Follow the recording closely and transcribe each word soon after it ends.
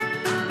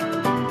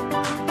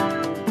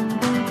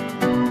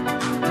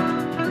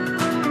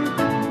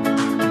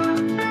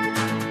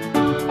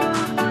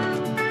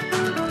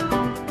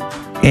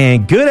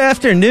And good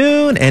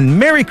afternoon and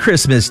Merry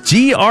Christmas,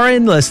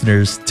 GRN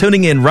listeners.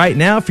 Tuning in right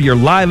now for your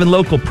live and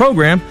local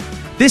program.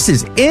 This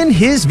is In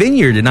His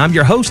Vineyard, and I'm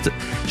your host,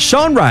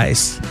 Sean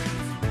Rice.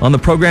 On the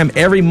program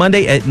every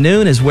Monday at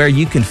noon is where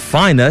you can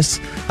find us.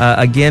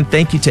 Again,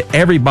 thank you to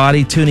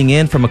everybody tuning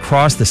in from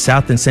across the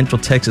South and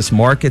Central Texas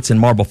markets in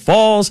Marble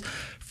Falls,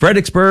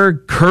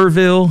 Fredericksburg,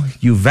 Kerrville,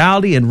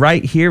 Uvalde, and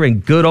right here in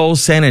good old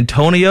San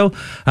Antonio.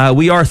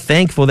 We are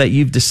thankful that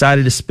you've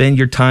decided to spend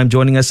your time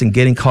joining us and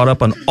getting caught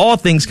up on all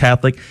things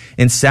Catholic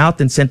in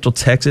South and Central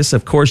Texas.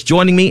 Of course,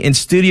 joining me in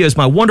studio is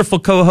my wonderful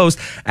co-host,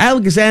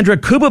 Alexandra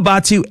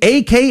Kubabatu,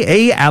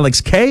 a.k.a.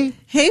 Alex K.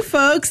 Hey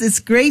folks, it's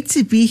great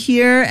to be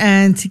here,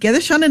 and together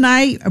Sean and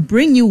I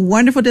bring you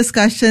wonderful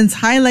discussions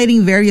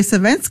highlighting various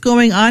events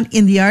going on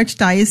in the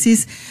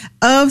Archdiocese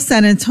of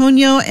San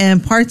Antonio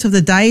and parts of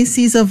the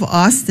Diocese of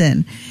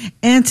Austin.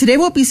 And today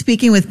we'll be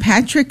speaking with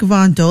Patrick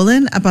Von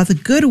Dolan about the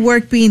good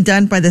work being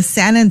done by the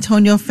San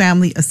Antonio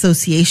Family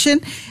Association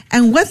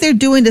and what they're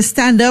doing to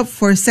stand up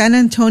for San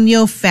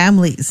Antonio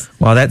families.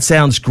 Well, that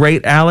sounds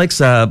great, Alex.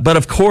 But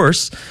of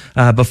course,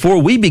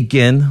 before we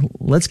begin,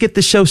 let's get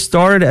the show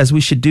started as we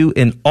should do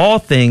in all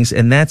things,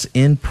 and that's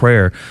in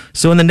prayer.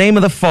 So in the name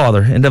of the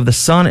Father, and of the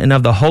Son, and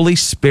of the Holy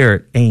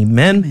Spirit,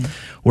 amen. Amen.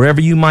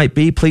 Wherever you might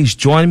be, please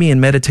join me in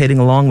meditating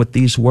along with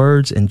these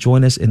words and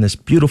join us in this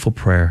beautiful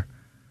prayer.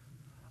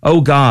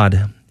 O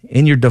God,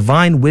 in your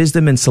divine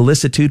wisdom and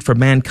solicitude for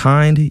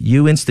mankind,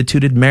 you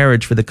instituted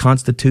marriage for the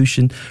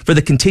constitution, for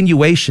the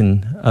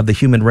continuation of the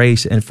human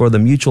race, and for the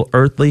mutual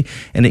earthly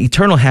and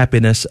eternal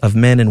happiness of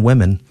men and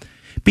women.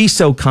 Be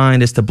so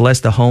kind as to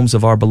bless the homes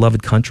of our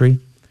beloved country.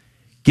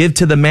 Give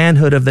to the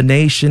manhood of the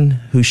nation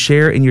who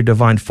share in your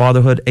divine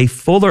fatherhood a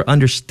fuller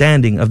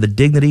understanding of the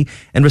dignity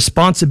and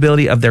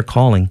responsibility of their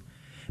calling.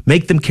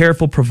 Make them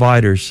careful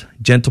providers,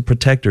 gentle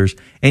protectors,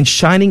 and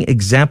shining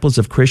examples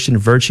of Christian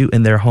virtue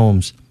in their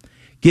homes.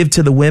 Give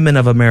to the women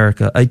of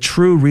America a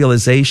true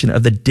realization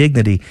of the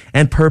dignity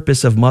and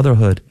purpose of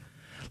motherhood.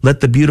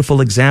 Let the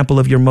beautiful example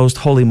of your most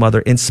holy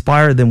mother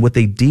inspire them with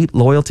a deep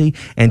loyalty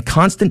and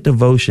constant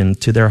devotion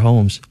to their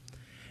homes.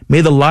 May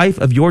the life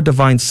of your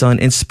divine Son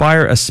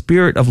inspire a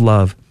spirit of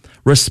love,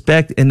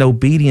 respect, and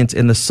obedience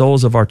in the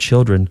souls of our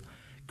children.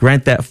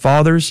 Grant that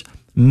fathers,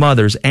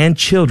 mothers, and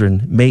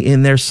children may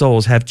in their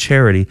souls have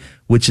charity,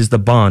 which is the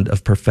bond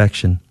of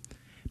perfection.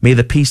 May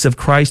the peace of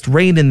Christ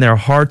reign in their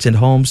hearts and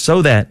homes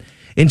so that,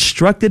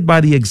 instructed by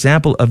the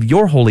example of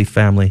your holy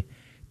family,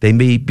 they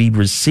may be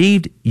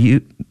received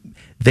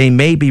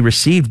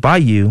by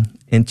you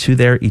into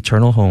their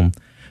eternal home.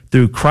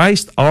 Through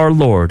Christ our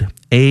Lord.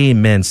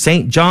 Amen.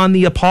 Saint John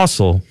the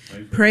Apostle,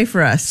 pray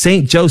for us.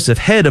 Saint Joseph,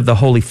 head of the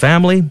Holy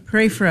Family,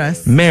 pray for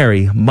us.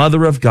 Mary,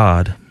 Mother of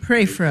God,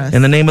 pray for us.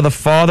 In the name of the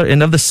Father,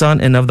 and of the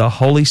Son, and of the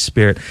Holy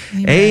Spirit.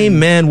 Amen.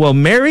 Amen. Well,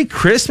 Merry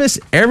Christmas,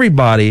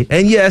 everybody.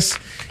 And yes,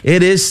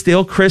 it is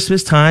still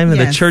Christmas time, and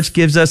the church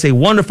gives us a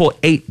wonderful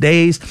 8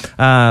 days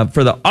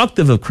for the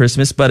octave of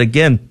Christmas. But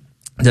again,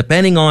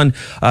 depending on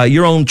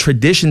your own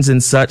traditions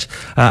and such,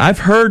 I've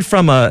heard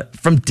from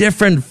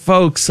different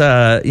folks,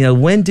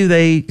 when do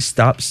they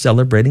stop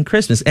celebrating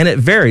Christmas? And it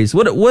varies.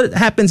 What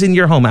happens in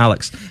your home,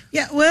 Alex?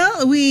 Yeah,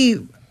 well,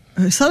 we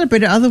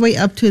celebrate it all the way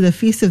up to the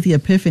Feast of the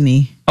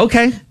Epiphany.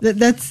 Okay.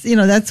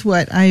 That's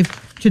what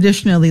I've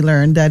traditionally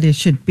learned that it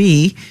should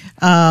be.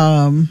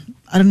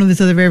 I don't know if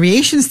there's other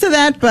variations to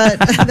that, but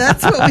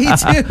that's what we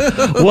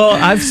do. Well,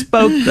 I've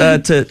spoke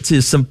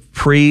to some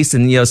priests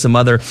and, some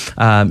other,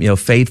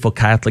 faithful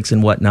Catholics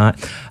and whatnot.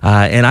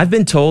 And I've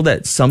been told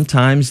that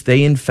sometimes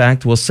they, in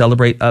fact, will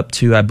celebrate up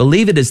to, I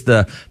believe it is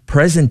the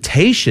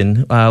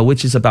presentation,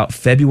 which is about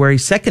February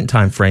 2nd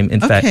time frame. In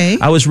fact,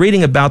 I was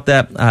reading about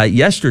that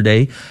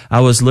yesterday.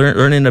 I was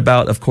learning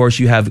about, of course,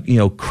 you have,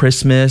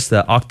 Christmas,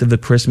 the octave of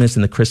Christmas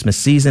and the Christmas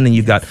season, and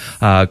you've got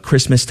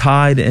Christmas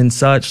tide and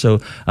such. So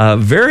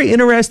very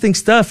interesting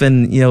stuff.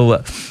 And,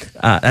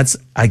 that's,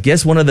 I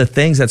guess, one of the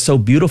things that's so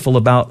beautiful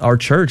about our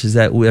church is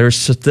that there's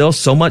still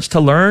so much to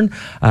learn.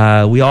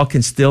 We all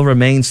can still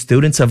remain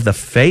students of the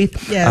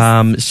faith.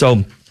 Yes.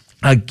 So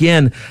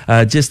again,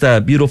 just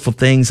beautiful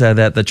things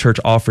that the church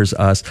offers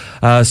us.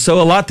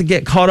 So a lot to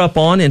get caught up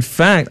on. In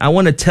fact, I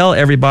want to tell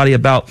everybody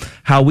about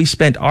how we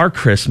spent our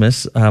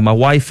Christmas. My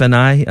wife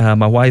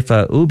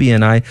Ubi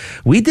and I,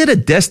 we did a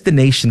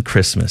destination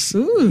Christmas.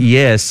 Ooh.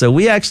 Yes. So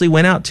we actually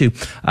went out to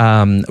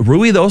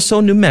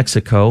Ruidoso, New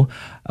Mexico.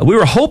 We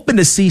were hoping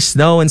to see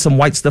snow and some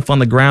white stuff on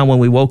the ground when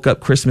we woke up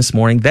Christmas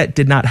morning. That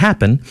did not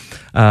happen.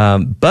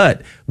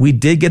 But we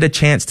did get a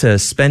chance to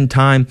spend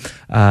time.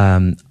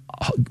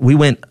 We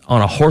went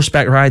on a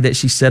horseback ride that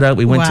she set up.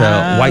 We went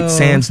to White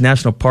Sands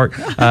National Park.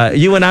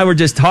 You and I were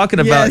just talking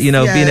about, being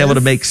able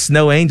to make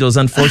snow angels.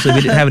 Unfortunately,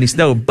 we didn't have any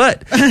snow,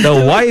 but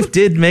the wife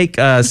did make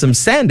some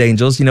sand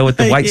angels, with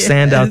the white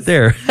sand out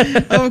there.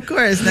 Of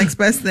course, next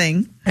best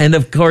thing. And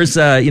of course,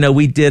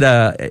 we did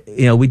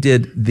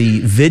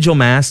the vigil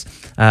mass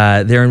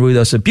there in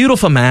Ruidoso.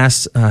 Beautiful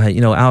mass,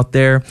 out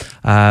there.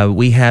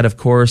 We had, of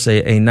course,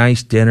 a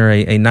nice dinner,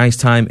 a nice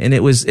time, and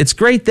it's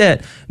great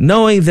that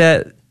knowing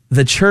that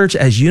the church,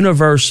 as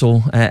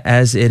universal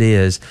as it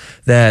is,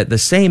 that the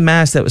same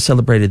Mass that was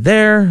celebrated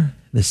there,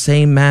 the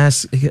same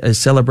Mass is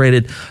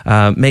celebrated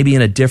maybe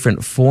in a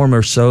different form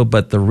or so,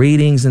 but the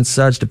readings and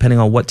such, depending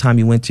on what time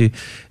you went to,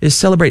 is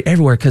celebrated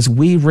everywhere because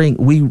we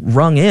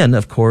rung in,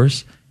 of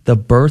course, the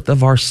birth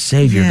of our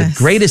Savior, Yes. the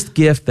greatest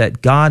gift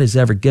that God has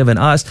ever given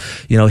us,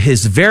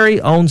 his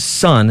very own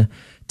Son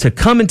to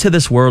come into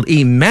this world,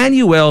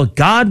 Emmanuel,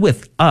 God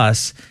with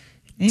us,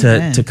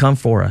 to come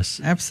for us.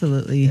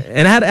 Absolutely.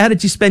 And how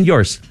did you spend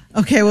yours?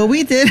 Okay, well,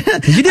 we did.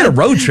 You did a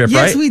road trip,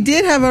 right? Yes, we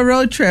did have a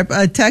road trip,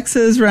 a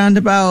Texas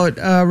roundabout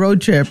road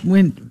trip.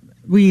 When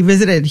we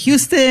visited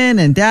Houston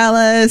and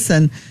Dallas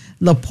and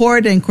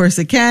LaPorte and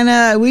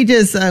Corsicana. We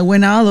just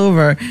went all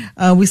over.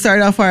 We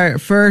started off our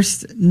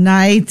first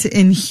night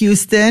in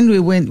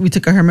Houston. We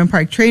took a Herman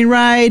Park train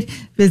ride,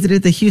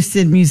 visited the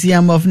Houston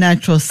Museum of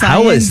Natural Science.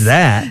 How was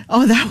that?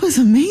 Oh, that was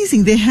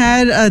amazing. They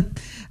had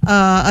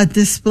a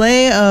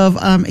display of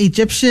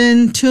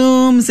Egyptian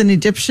tombs and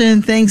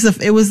Egyptian things.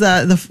 It was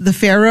the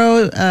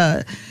pharaoh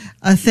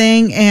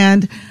thing,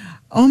 and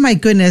oh my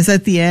goodness,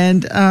 at the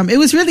end, it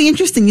was really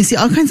interesting. You see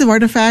all kinds of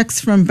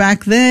artifacts from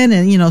back then,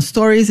 and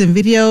stories and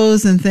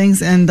videos and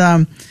things, and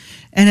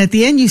at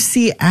the end you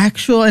see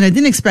actual, and I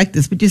didn't expect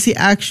this, but you see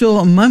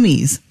actual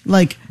mummies,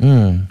 like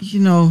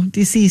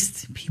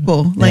deceased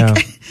people,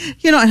 like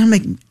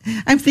and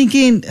I'm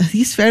thinking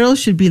these pharaohs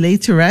should be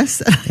laid to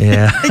rest.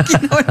 Yeah. You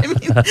know what I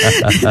mean?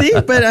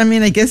 But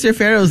I guess they're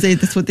pharaohs.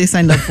 That's what they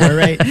signed up for,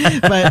 right?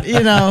 But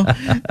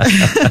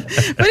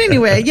but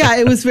anyway, yeah,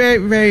 it was very,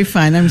 very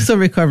fun. I'm still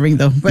recovering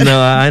though. But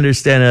no, I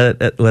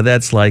understand what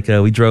that's like.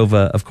 We drove,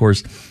 of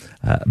course,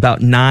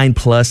 about 9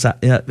 plus.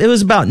 It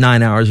was about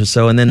 9 hours or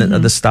so, and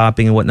then the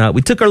stopping and whatnot.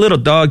 We took our little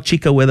dog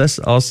Chica with us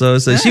also,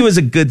 so she was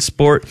a good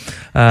sport.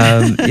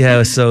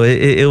 So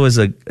it was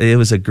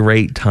a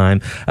great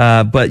time.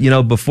 But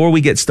before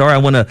we get started, I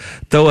want to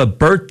throw a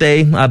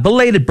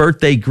belated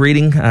birthday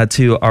greeting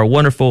to our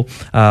wonderful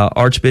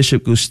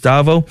Archbishop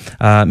Gustavo.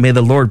 May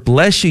the Lord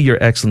bless you,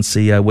 Your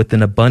Excellency, with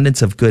an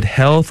abundance of good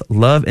health,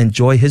 love, and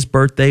joy. His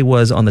birthday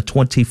was on the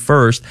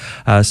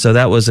 21st, so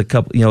that was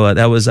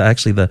that was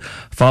actually the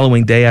following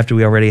day after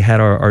we already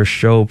had our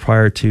show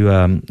prior to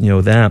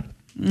that.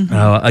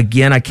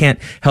 Again, I can't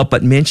help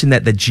but mention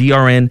that the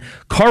GRN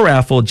car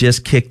raffle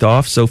just kicked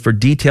off. So for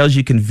details,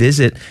 you can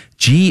visit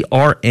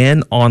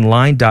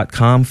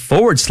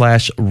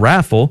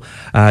grnonline.com/raffle.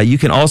 You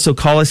can also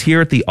call us here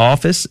at the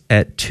office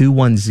at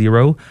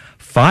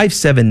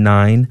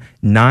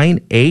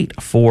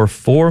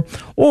 210-579-9844,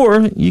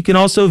 or you can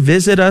also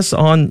visit us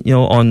on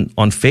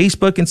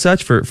Facebook and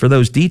such for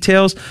those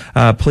details.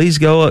 Please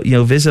go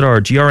visit our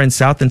GRN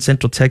South and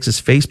Central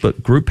Texas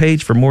Facebook group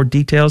page for more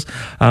details.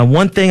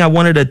 One thing I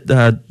wanted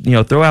to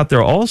throw out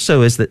there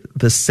also is that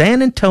the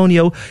San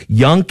Antonio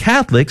Young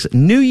Catholics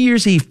New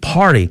Year's Eve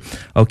party.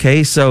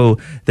 Okay, so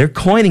they're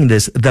coining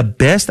this the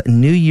best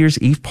New Year's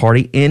Eve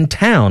party in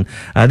town.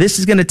 This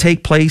is going to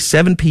take place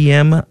 7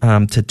 p.m.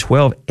 To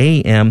 12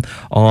 a.m.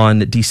 on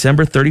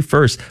December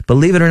 31st.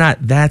 Believe it or not,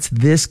 that's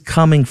this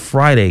coming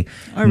Friday.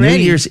 Already? New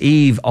Year's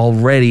Eve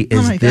already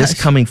is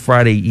this coming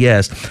Friday.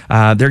 Yes.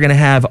 They're going to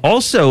have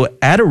also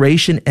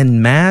adoration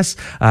and mass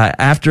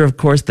after, of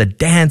course, the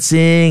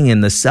dancing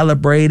and the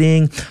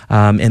celebrating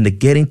and the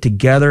getting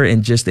together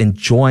and just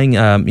enjoying,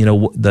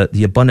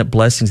 the abundant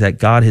blessings that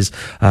God has,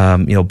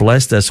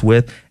 blessed us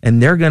with.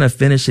 And they're going to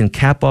finish and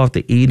cap off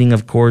the eating,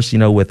 of course,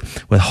 with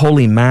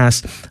Holy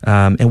Mass.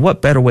 And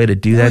what better way to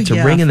do that?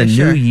 Bring in the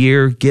new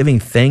year, giving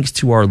thanks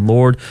to our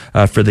Lord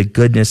for the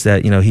goodness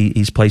that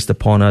He's placed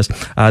upon us.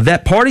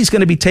 That party is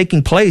going to be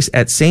taking place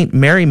at St.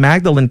 Mary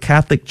Magdalene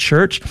Catholic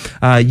Church.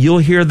 You'll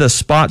hear the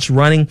spots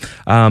running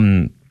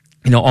on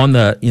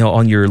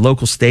your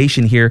local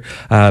station here.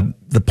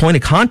 The point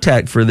of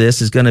contact for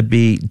this is going to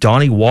be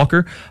Donnie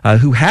Walker,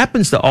 who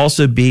happens to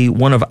also be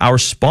one of our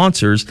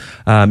sponsors,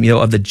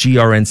 of the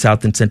GRN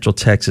South and Central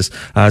Texas.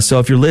 So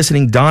if you're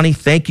listening, Donnie,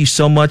 thank you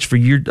so much for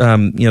your,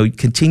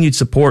 continued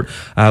support.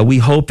 We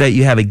hope that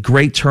you have a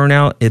great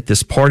turnout at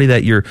this party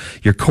that you're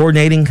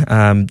coordinating.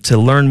 To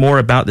learn more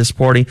about this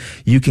party,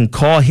 you can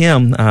call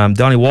him,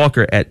 Donnie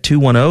Walker, at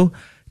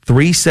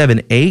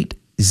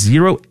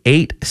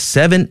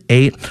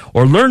 210-378-0878,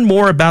 or learn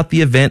more about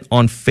the event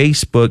on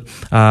Facebook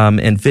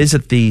and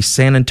visit the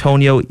San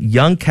Antonio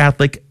Young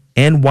Catholic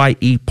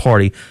NYE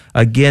Party.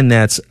 Again,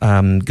 that's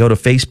go to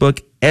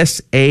Facebook,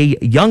 SA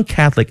Young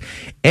Catholic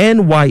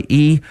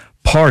NYE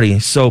Party.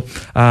 So,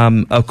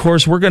 of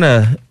course, we're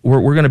gonna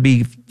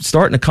be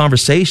starting a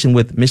conversation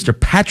with Mr.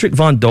 Patrick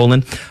Von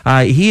Dolan.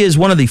 He is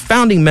one of the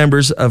founding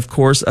members, of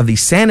course, of the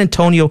San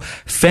Antonio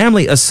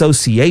Family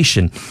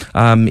Association.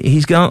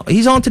 He's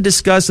on to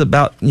discuss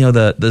about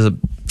the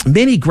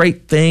many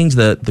great things,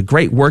 the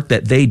great work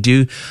that they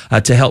do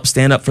to help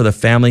stand up for the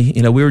family.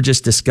 We were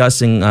just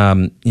discussing,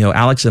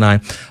 Alex and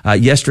I,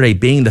 yesterday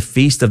being the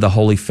Feast of the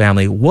Holy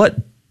Family. What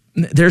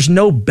there's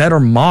no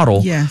better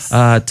model Yes.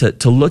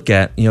 to look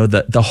at.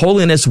 The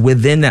holiness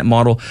within that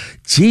model.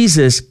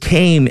 Jesus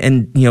came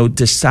and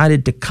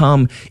decided to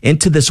come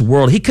into this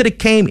world. He could have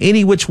came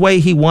any which way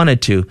he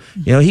wanted to.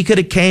 He could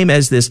have came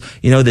as this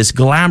this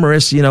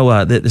glamorous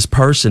this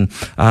person,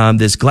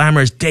 this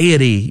glamorous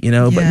deity.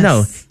 But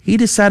no, he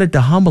decided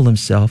to humble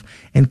himself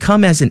and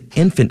come as an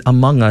infant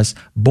among us,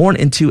 born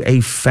into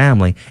a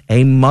family,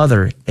 a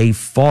mother, a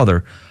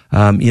father.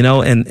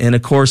 And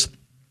of course.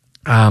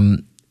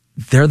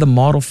 They're the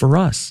model for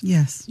us.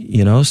 Yes.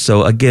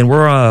 So again,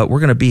 we're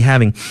going to be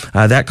having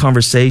that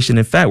conversation.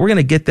 In fact, we're going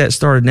to get that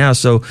started now.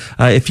 So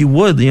if you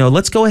would,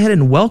 let's go ahead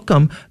and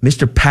welcome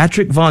Mr.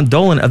 Patrick Von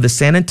Dolan of the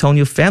San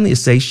Antonio Family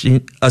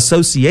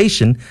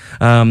Association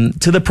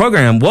to the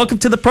program. Welcome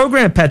to the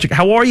program, Patrick.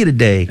 How are you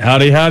today?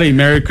 Howdy.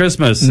 Merry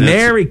Christmas.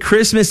 Merry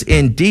Christmas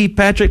indeed,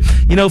 Patrick.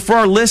 For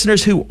our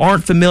listeners who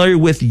aren't familiar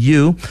with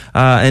you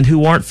and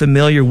who aren't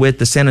familiar with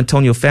the San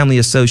Antonio Family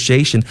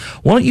Association,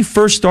 why don't you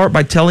first start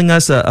by telling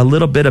us a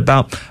little bit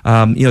about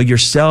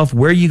yourself,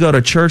 where you go to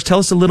church. Tell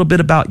us a little bit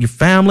about your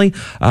family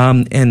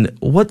and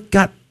what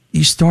got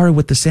you started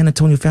with the San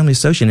Antonio Family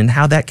Association and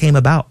how that came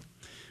about.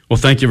 Well,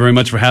 thank you very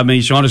much for having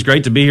me, Sean. It's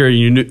great to be here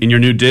in your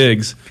new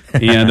digs,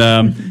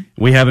 and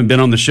we haven't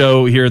been on the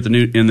show here at the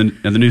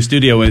new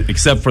studio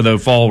except for the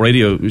fall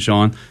radio,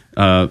 Sean,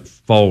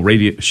 fall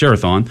radio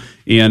share-a-thon,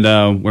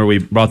 and where we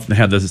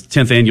had the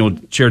 10th annual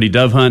charity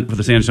dove hunt for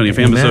the San Antonio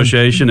Family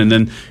Association, and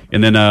then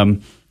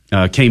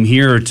came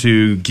here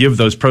to give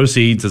those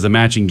proceeds as a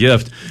matching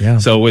gift. Yeah.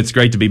 So it's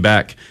great to be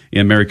back,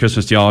 and Merry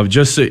Christmas to y'all.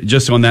 Just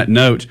on that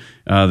note,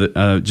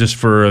 just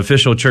for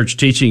official church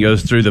teaching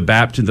goes through the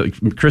baptism.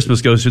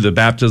 Christmas goes through the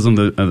baptism,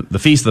 the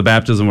feast of the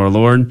baptism of our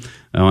Lord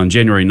on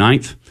January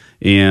 9th.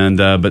 And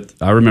but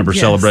I remember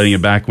celebrating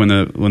it back when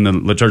the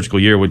liturgical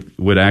year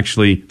would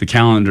actually,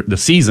 the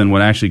season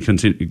would actually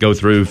go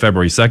through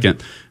February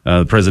 2nd,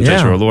 the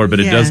presentation of our Lord, but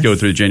it does go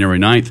through January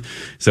 9th.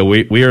 So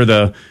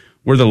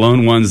we're the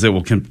lone ones that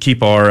will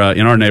keep our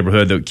in our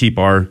neighborhood that keep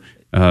our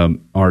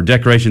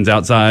decorations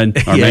outside,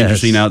 our manger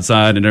scene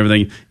outside, and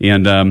everything.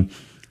 And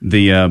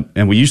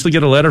and we usually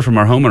get a letter from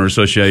our homeowner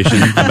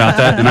association about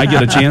that, and I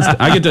get a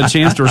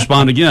chance to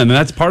respond again. And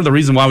that's part of the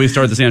reason why we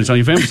started the San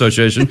Antonio Family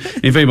Association.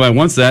 And if anybody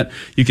wants that,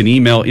 you can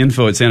email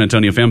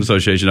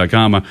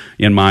info@sanantoniofamilyassociation.com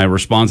in my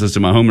responses to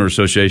my homeowner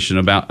association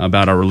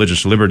about our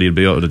religious liberty to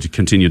be able to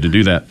continue to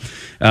do that.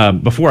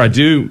 Before I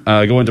do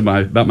go into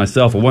about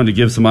myself, I wanted to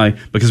give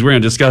because we're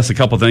going to discuss a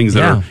couple things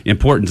that are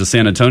important to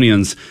San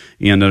Antonians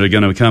and that are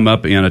going to come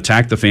up and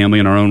attack the family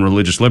and our own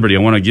religious liberty. I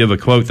want to give a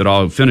quote that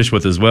I'll finish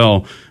with as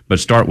well, but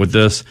start with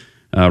this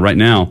right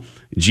now.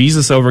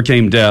 Jesus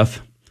overcame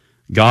death.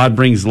 God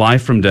brings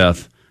life from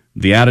death.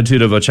 The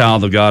attitude of a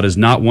child of God is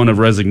not one of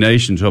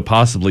resignation to a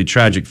possibly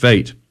tragic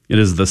fate. It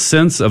is the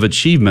sense of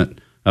achievement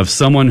of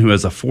someone who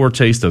has a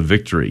foretaste of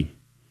victory.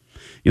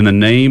 In the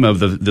name of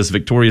this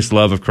victorious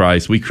love of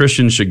Christ, we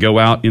Christians should go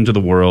out into the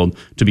world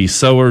to be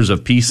sowers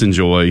of peace and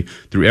joy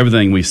through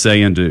everything we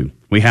say and do.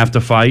 We have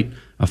to fight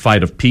a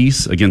fight of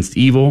peace against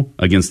evil,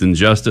 against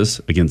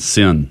injustice, against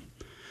sin.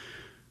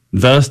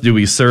 Thus do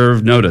we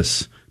serve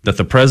notice that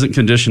the present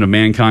condition of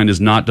mankind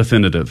is not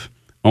definitive.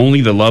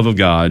 Only the love of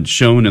God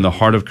shown in the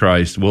heart of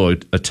Christ will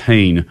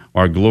attain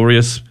our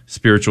glorious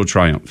spiritual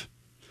triumph.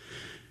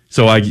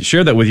 So I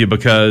share that with you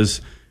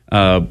because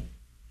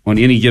on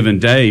any given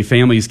day,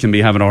 families can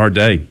be having a hard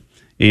day,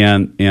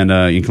 and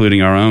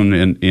including our own,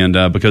 and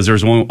because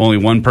there's only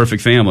one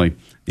perfect family,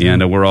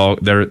 and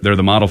they're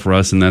the model for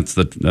us, and that's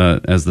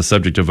as the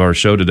subject of our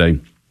show today.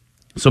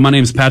 So my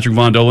name is Patrick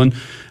Von Dolan.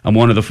 I'm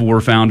one of the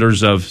 4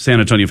 founders of San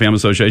Antonio Family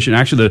Association.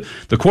 Actually,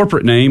 the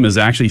corporate name is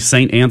actually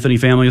St. Anthony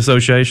Family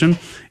Association,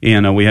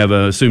 and we have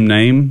an assumed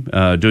name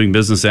doing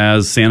business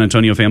as San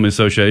Antonio Family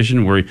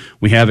Association, where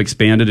we have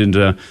expanded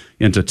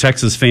into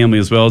Texas family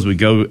as well as we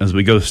go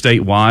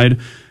statewide.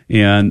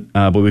 And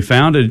but we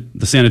founded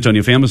the San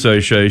Antonio Family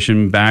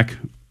Association back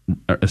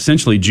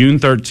essentially June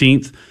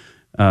 13th,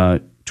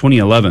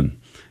 2011,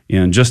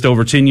 and just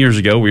over 10 years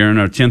ago. We are in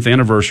our 10th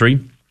anniversary.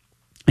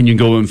 And you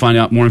can go and find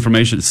out more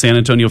information at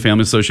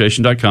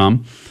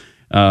sanantoniofamilyassociation.com.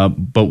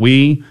 But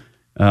we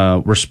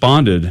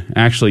responded.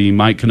 Actually,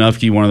 Mike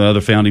Konufke, one of the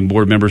other founding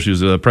board members, who's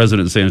the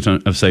president of San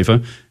Antonio of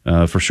SAFA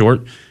for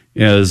short,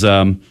 is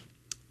found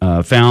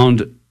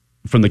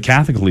from the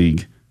Catholic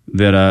League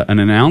that an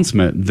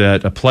announcement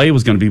that a play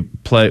was going to be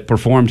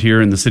performed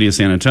here in the city of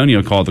San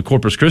Antonio called the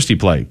Corpus Christi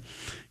Play.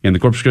 And the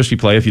Corpus Christi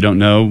Play, if you don't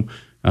know,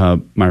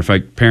 matter of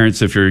fact,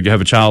 parents, if you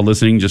have a child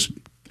listening, just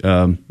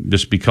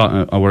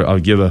because I'll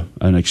give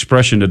an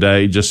expression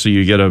today, just so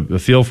you get a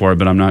feel for it.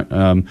 But I'm not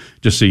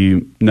just so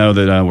you know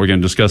that we're going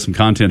to discuss some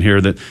content here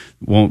that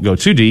won't go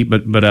too deep,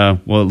 but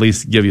we'll at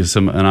least give you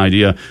an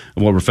idea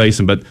of what we're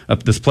facing. But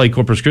this play,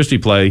 Corpus Christi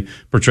Play,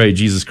 portrayed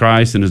Jesus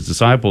Christ and his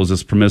disciples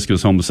as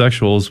promiscuous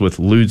homosexuals with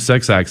lewd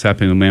sex acts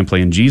happening to a man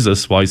playing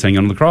Jesus while he's hanging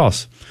on the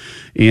cross.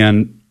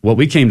 And what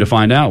we came to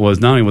find out was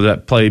not only was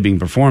that play being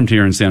performed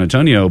here in San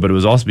Antonio, but it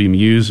was also being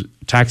used,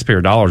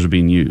 taxpayer dollars are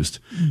being used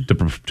to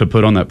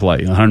put on that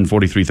play,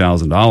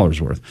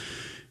 $143,000 worth.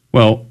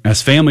 Well,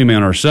 as family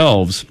men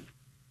ourselves,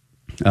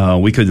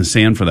 we couldn't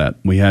stand for that.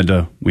 We had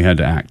to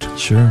act.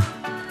 Sure.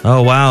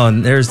 Oh, wow.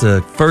 And there's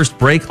the first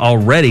break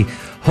already.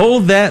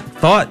 Hold that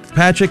thought,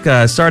 Patrick.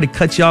 Sorry to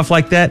cut you off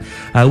like that.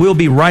 We'll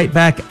be right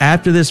back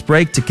after this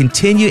break to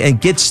continue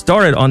and get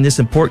started on this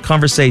important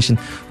conversation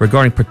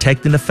regarding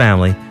protecting the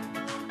family.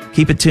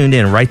 Keep it tuned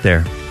in right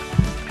there.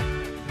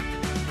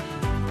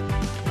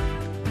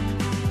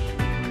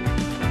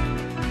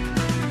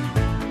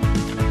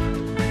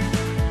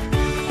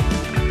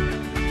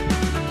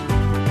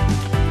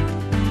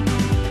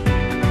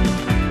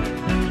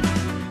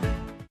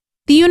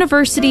 The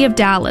University of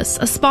Dallas,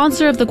 a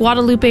sponsor of the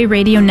Guadalupe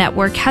Radio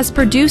Network, has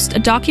produced a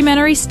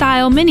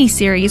documentary-style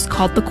miniseries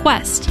called The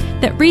Quest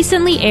that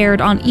recently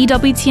aired on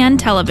EWTN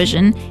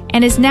television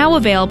and is now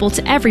available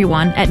to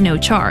everyone at no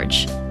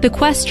charge. The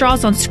Quest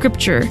draws on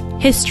scripture,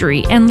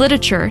 history, and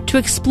literature to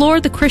explore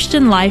the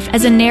Christian life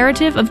as a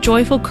narrative of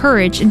joyful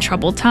courage in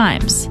troubled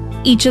times.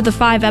 Each of the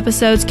 5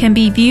 episodes can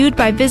be viewed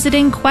by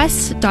visiting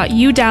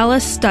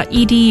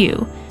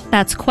quest.udallas.edu.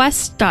 That's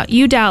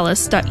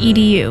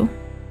quest.udallas.edu.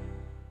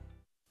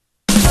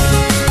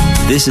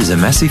 This is a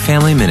Messy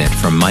Family Minute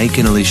from Mike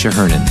and Alicia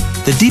Hernan.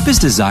 The deepest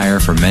desire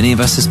for many of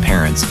us as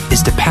parents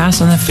is to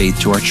pass on the faith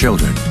to our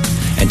children.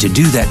 And to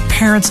do that,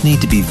 parents need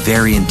to be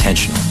very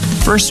intentional.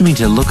 First, we need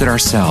to look at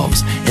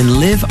ourselves and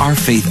live our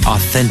faith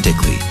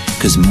authentically,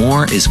 because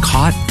more is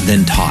caught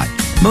than taught.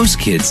 Most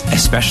kids,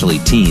 especially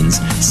teens,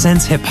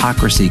 sense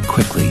hypocrisy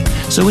quickly,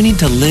 so we need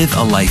to live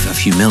a life of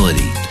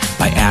humility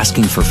by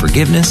asking for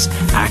forgiveness,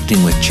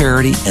 acting with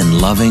charity,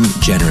 and loving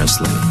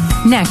generously.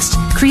 Next,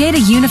 create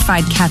a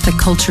unified Catholic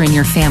culture in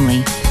your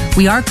family.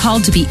 We are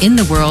called to be in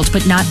the world,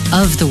 but not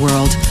of the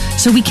world,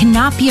 so we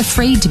cannot be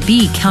afraid to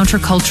be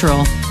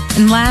countercultural.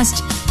 And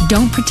last,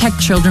 don't protect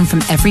children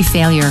from every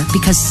failure,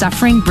 because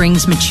suffering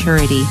brings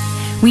maturity.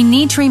 We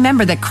need to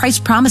remember that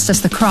Christ promised us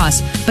the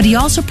cross, but He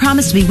also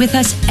promised to be with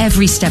us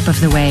every step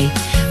of the way.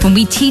 When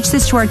we teach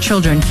this to our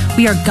children,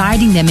 we are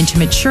guiding them into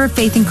mature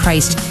faith in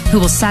Christ, who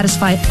will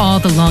satisfy all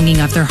the longing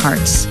of their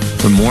hearts.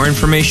 For more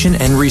information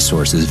and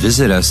resources,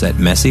 visit us at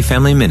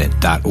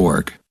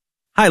messyfamilyminute.org.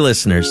 Hi,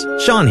 listeners.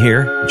 Sean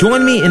here.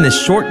 Join me in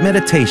this short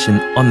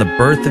meditation on the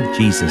birth of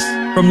Jesus.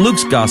 From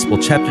Luke's Gospel,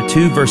 chapter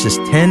 2, verses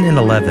 10 and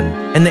 11.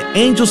 And the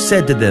angel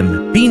said to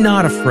them, "Be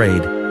not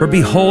afraid, for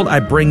behold, I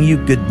bring you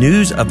good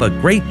news of a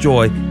great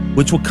joy,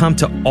 which will come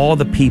to all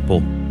the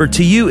people. For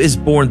to you is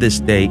born this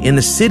day in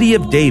the city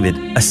of David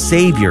a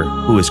Savior,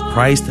 who is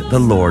Christ the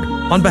Lord."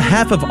 On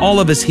behalf of all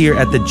of us here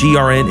at the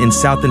GRN in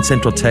South and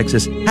Central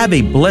Texas, have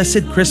a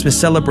blessed Christmas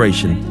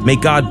celebration. May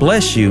God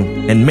bless you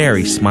and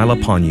Mary smile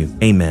upon you.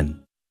 Amen.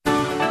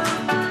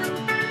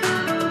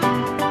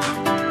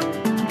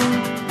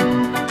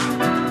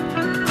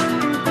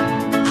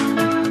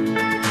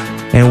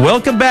 And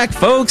welcome back,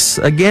 folks.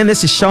 Again,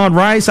 this is Sean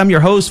Rice. I'm your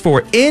host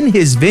for In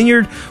His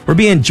Vineyard. We're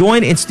being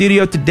joined in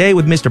studio today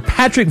with Mr.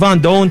 Patrick Von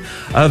Dohlen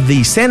of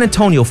the San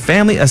Antonio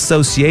Family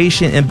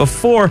Association. And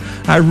before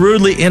I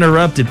rudely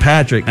interrupted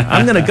Patrick,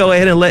 I'm going to go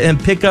ahead and let him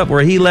pick up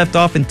where he left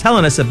off in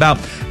telling us about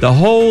the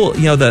whole,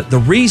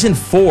 the reason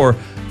for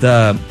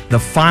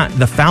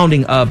the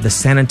founding of the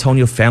San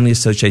Antonio Family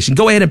Association.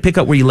 Go ahead and pick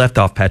up where you left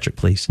off, Patrick,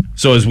 please.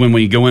 So as when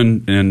we go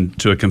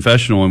into a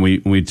confessional and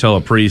we tell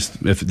a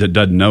priest that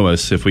doesn't know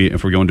us, if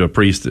we're going to a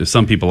priest,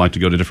 some people like to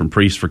go to different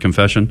priests for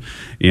confession,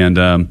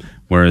 and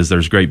whereas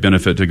there's great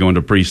benefit to going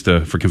to a priest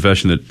for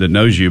confession that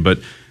knows you. But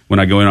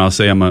when I go in, I'll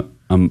say I'm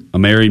a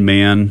married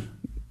man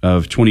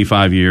of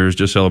 25 years,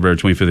 just celebrated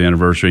 25th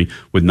anniversary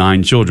with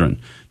 9 children,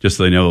 just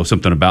so they know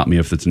something about me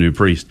if it's a new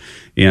priest.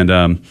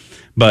 And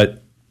but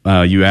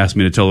you asked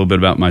me to tell a little bit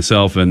about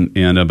myself,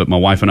 but my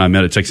wife and I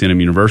met at Texas A&M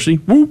University.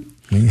 Woo!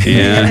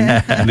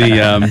 And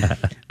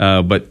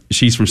but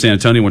she's from San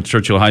Antonio, went to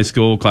Churchill High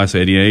School, class of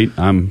 '88.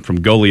 I'm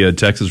from Goliad,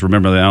 Texas.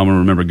 Remember the Alma?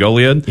 Remember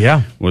Goliad?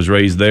 Yeah. Was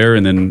raised there,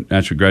 and then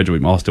actually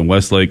graduated from Austin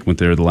Westlake. Went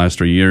there the last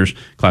 3 years,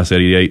 class of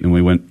 '88, and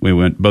we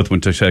both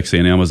went to Texas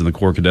A&M. Was in the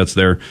Corps Cadets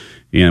there,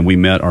 and we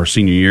met our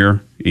senior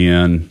year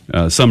in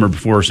summer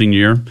before our senior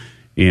year.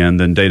 And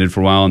then dated for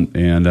a while,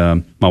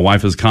 and my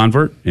wife is a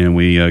convert, and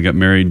we got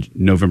married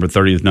November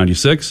 30th,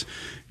 96,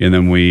 and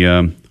then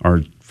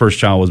our first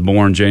child was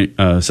born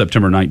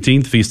September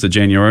 19th, Feast of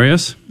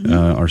Januarius,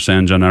 our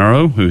San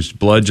Gennaro, whose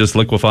blood just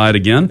liquefied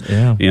again,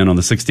 and on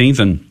the 16th,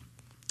 and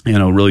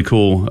a really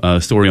cool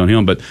story on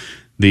him, but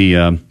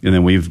and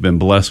then we've been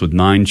blessed with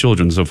 9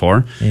 children so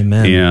far.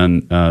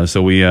 Amen. And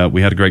so we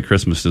had a great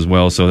Christmas as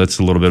well. So that's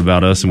a little bit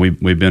about us. And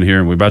we've been here,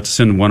 and we're about to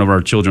send one of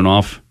our children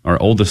off, our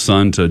oldest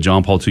son, to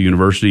John Paul II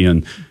University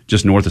in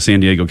just north of San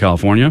Diego,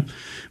 California,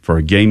 for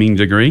a gaming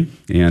degree.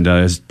 And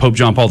as Pope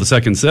John Paul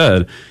II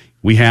said,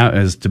 we have,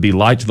 as to be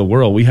light to the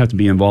world, we have to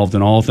be involved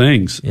in all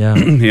things. Yeah.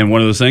 And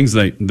one of those things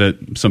that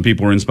some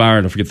people were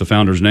inspired, I forget the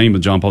founder's name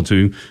of John Paul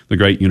II, the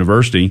great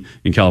university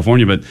in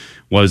California, but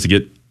was to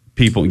get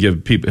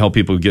help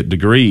people get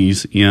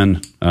degrees in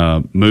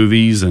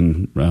movies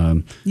and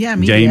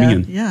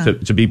gaming,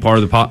 and to be part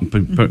of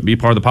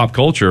the pop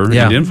culture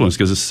and influence,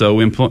 because it's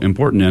so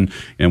important.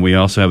 And we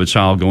also have a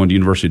child going to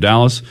University of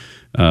Dallas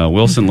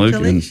Wilson, Luke,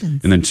 and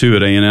Congratulations. then 2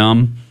 at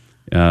A&M,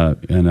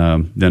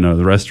 and then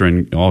the rest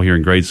are all here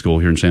in grade school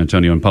here in San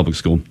Antonio in public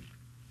school.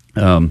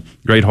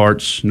 Great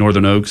Hearts,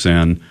 Northern Oaks,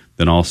 and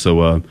then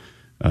also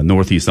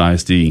Northeast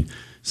ISD.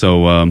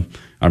 So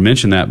I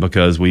mention that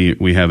because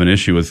we have an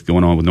issue with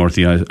going on with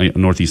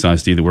Northeast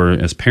ISD that we're,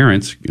 as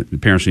parents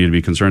need to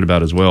be concerned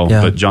about as well.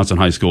 Yeah. But Johnson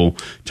High School,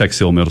 Tex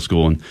Hill Middle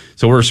School, and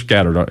so we're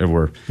scattered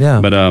everywhere.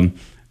 Yeah. But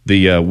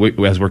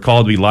as we're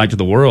called to be light to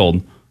the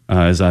world,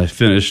 as I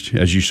finished,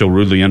 as you so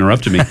rudely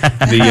interrupted me,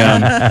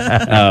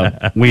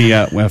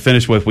 we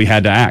finished with we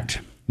had to act.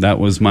 That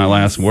was my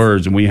last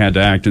words, and we had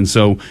to act. And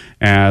so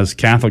as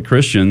Catholic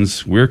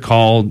Christians, we're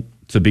called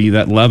to be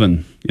that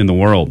leaven in the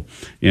world.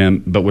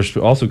 But we're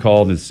also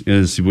called, is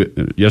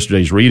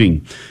yesterday's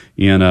reading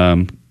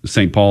in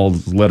St.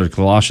 Paul's letter to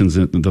Colossians,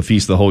 the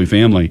Feast of the Holy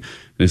Family.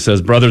 It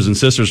says, brothers and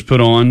sisters,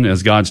 put on,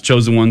 as God's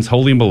chosen ones,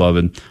 holy and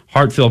beloved,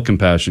 heartfelt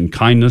compassion,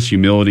 kindness,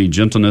 humility,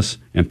 gentleness,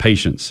 and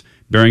patience,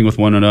 bearing with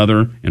one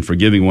another and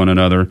forgiving one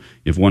another.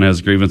 If one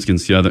has grievance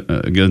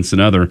against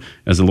another,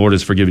 as the Lord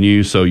has forgiven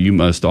you, so you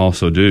must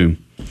also do.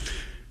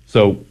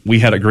 So we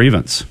had a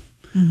grievance.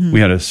 Mm-hmm. We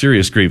had a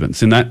serious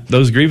grievance. And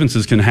those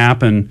grievances can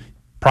happen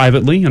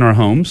privately in our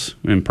homes,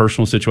 in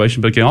personal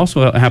situations, but it can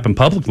also happen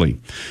publicly.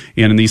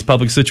 And in these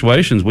public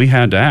situations, we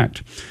had to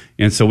act.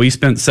 And so we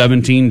spent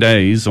 17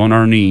 days on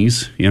our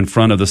knees in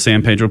front of the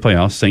San Pedro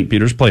Playhouse, St.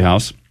 Peter's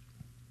Playhouse,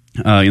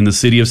 in the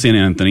city of St.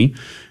 Anthony,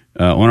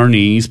 on our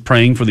knees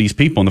praying for these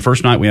people. And the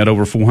first night we had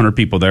over 400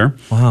 people there.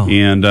 Wow.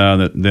 And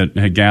that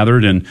had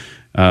gathered, and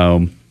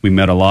we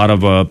met a lot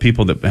of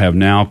people that have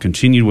now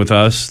continued with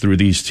us through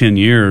these 10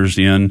 years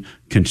in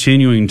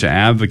continuing to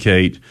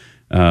advocate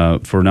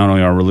for not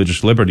only our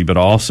religious liberty, but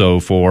also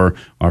for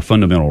our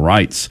fundamental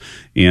rights.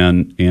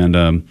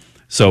 And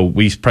so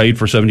we prayed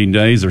for 17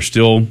 days. There's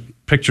still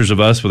pictures of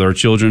us with our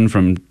children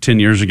from 10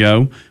 years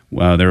ago.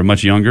 They were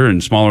much younger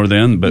and smaller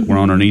then, but we're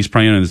on our knees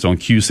praying, and it's on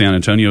Q San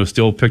Antonio,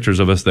 still pictures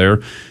of us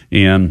there.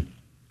 And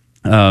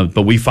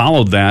but we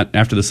followed that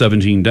after the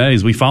 17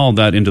 days. We followed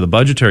that into the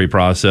budgetary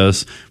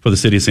process for the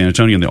city of San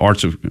Antonio and the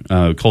Arts of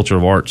Culture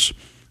of Arts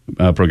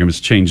program. It's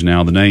changed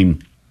now, the name.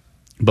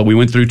 But we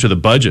went through to the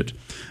budget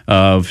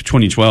of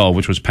 2012,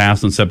 which was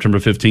passed on September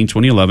 15,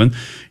 2011,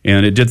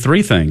 and it did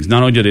three things.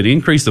 Not only did it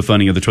increase the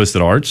funding of the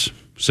Twisted Arts,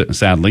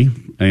 sadly,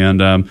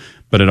 and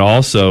but it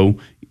also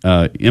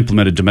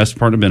implemented domestic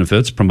partner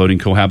benefits, promoting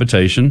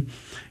cohabitation,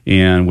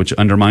 and which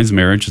undermines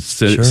marriage. It's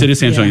the City of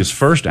San Antonio's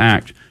first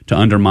act to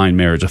undermine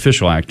marriage,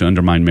 official act to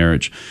undermine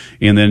marriage,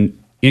 and then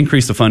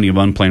increase the funding of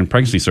unplanned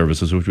pregnancy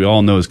services, which we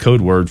all know is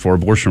code word for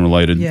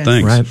abortion-related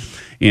things. Right.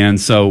 And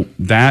so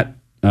that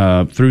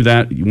through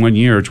that 1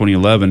 year,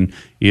 2011,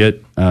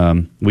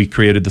 we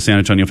created the San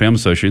Antonio Family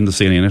Association, the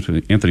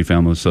St. Anthony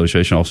Family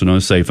Association, also known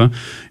as SAFA,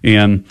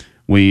 and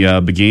we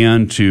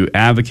began to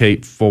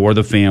advocate for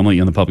the family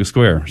in the public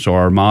square. So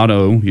our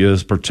motto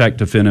is protect,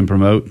 defend, and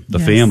promote the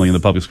family in the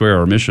public square,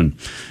 our mission.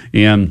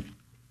 And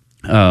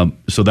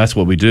so that's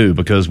what we do,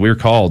 because we're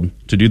called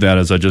to do that,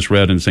 as I just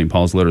read in St.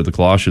 Paul's letter to the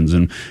Colossians.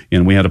 And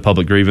we had a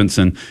public grievance,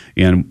 and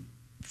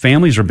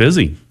families are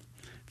busy.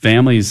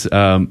 Families,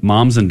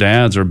 moms and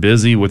dads are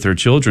busy with their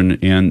children,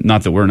 and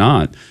not that we're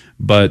not,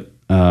 but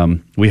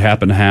we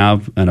happen to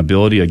have an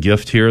ability, a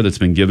gift here that's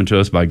been given to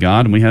us by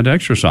God, and we had to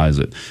exercise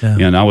it. Yeah.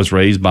 And I was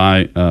raised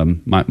by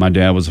my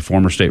dad was a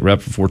former state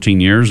rep for 14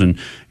 years, and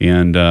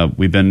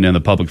we've been in the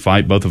public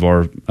fight. Both of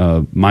our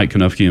Mike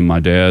Konofsky and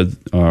my dad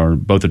are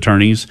both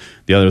attorneys.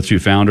 The other two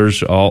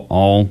founders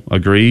all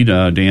agreed.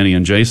 Danny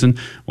and Jason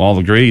all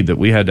agreed that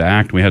we had to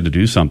act. We had to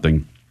do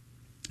something,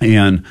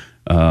 and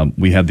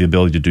we had the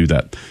ability to do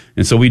that.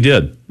 And so we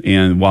did.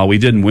 And while we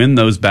didn't win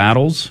those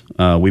battles,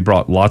 we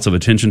brought lots of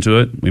attention to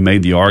it. We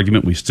made the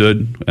argument. We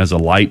stood as a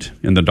light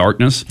in the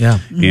darkness,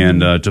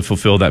 and to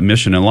fulfill that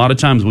mission. And a lot of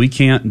times we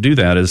can't do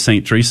that. As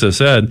St. Teresa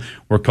said,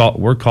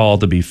 we're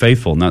called to be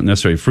faithful, not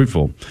necessarily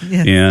fruitful.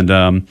 Yes.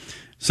 And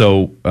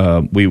so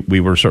we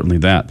were certainly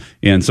that.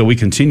 And so we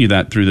continue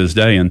that through this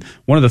day. And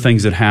one of the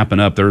things that happen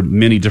there are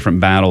many different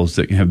battles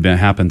that have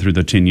happened through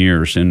the 10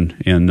 years,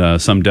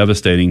 and some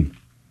devastating.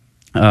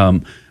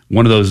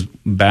 One of those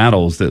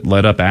battles that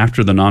led up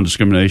after the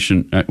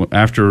non-discrimination,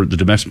 after the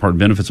domestic partner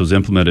benefits was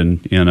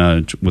implemented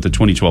with the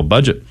 2012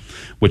 budget,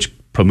 which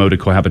promoted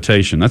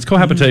cohabitation. That's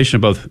cohabitation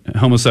of both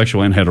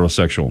homosexual and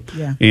heterosexual.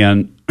 Yeah.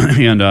 And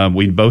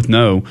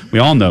we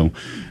all know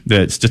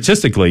that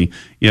statistically,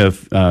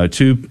 if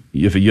two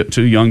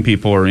young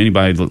people or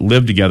anybody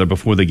live together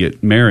before they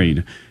get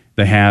married,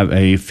 they have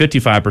a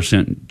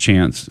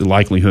 55%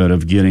 likelihood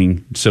of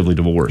getting civilly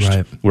divorced,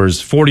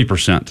 whereas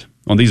 40%.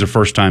 Well, these are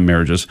first-time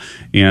marriages,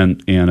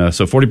 and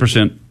so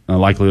 40%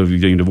 likelihood of you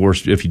getting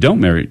divorced if you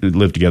don't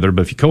live together,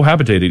 but if you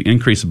cohabitate, it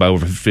increases by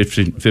over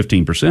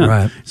 15%.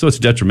 Right. So it's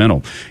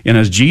detrimental. And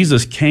as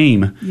Jesus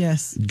came,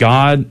 Yes.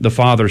 God the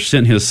Father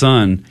sent His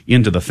Son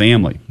into the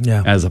family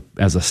as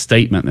a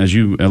statement, as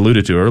you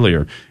alluded to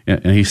earlier.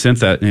 And He sent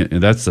that.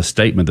 That's the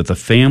statement that the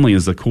family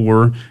is the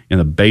core and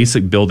the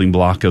basic building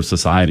block of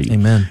society.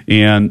 Amen.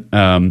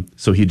 And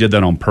so He did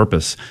that on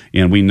purpose.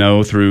 And we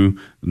know through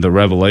the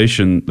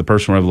revelation, the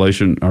personal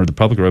revelation or the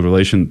public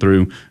revelation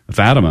through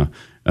Fatima,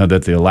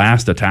 that the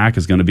last attack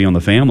is going to be on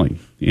the family.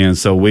 And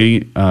so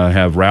we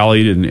have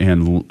rallied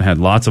and had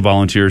lots of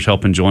volunteers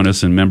helping join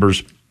us and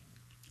members,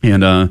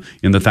 and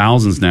in the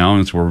thousands now,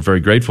 and so we're very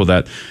grateful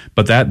that.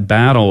 But that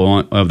battle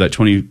of that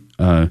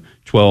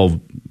 2012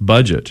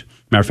 budget,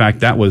 matter of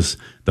fact, that was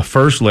the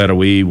first letter.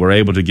 We were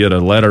able to get a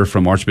letter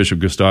from Archbishop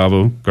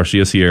Gustavo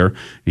Garcia Sierra.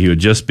 He had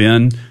just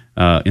been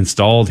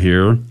installed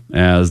here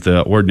as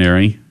the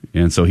ordinary,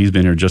 and so he's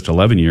been here just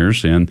 11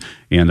 years, and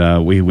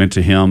we went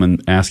to him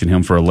and asking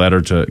him for a letter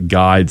to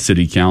guide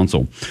City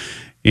Council.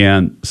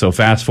 And so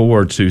fast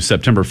forward to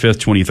September 5th,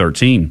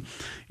 2013,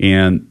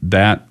 and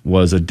that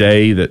was a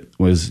day that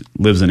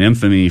lives in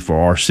infamy for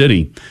our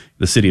city,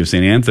 the city of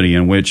St. Anthony,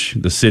 in which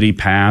the city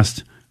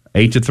passed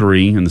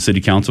 8-3 in the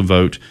City Council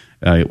vote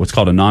what's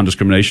called a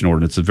non-discrimination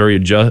ordinance. It's a very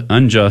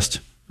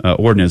unjust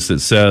ordinance that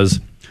says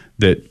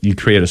that you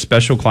create a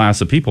special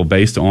class of people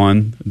based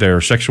on their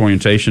sexual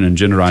orientation and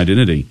gender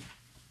identity.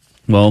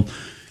 Well,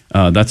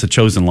 that's a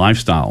chosen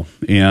lifestyle.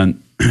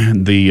 And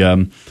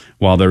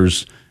while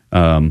there's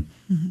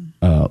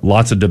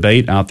lots of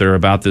debate out there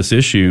about this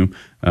issue,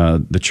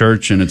 the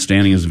church and its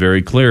standing is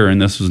very clear, and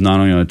this was not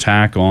only an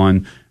attack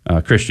on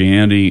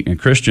Christianity and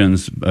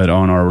Christians, but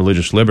on our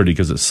religious liberty,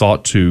 because it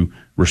sought to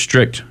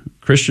restrict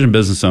Christian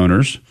business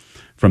owners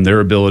from their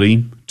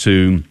ability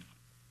to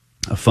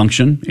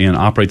function and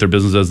operate their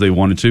business as they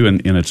wanted to,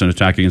 and it's an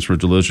attack against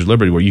religious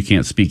liberty where you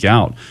can't speak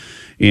out.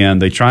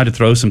 And they tried to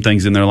throw some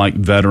things in there like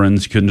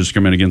veterans. You couldn't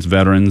discriminate against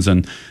veterans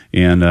and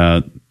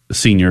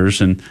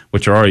seniors, and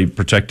which are already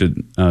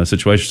protected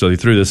situations. So they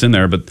threw this in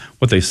there. But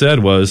what they said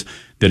was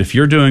that if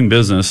you're doing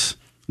business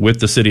with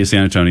the city of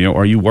San Antonio,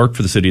 or you work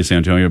for the city of San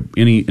Antonio,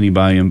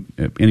 anybody in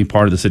any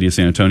part of the city of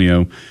San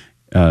Antonio,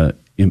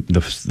 in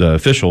the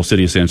official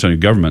city of San Antonio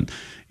government,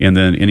 and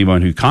then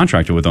anyone who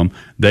contracted with them,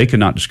 they could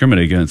not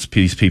discriminate against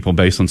these people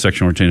based on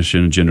sexual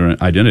orientation and gender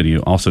identity,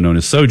 also known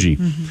as SOGI.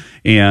 Mm-hmm.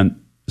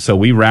 And so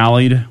we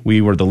rallied.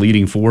 We were the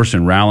leading force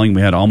in rallying.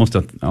 We had almost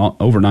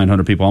over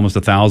 900 people, almost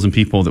 1,000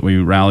 people that we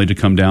rallied to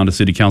come down to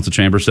City Council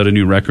chamber, set a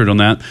new record on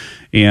that.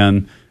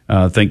 And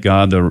thank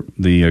God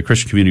the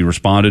Christian community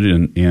responded,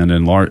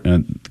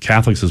 and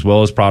Catholics as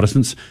well as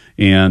Protestants,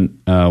 and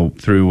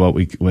through what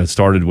we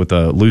started with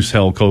a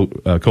loose-held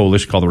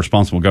coalition called the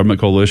Responsible Government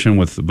Coalition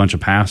with a bunch of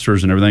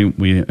pastors and everything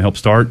we helped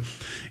start.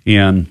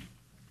 And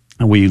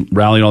we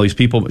rallied all these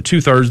people, but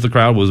 2/3 of the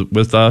crowd was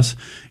with us,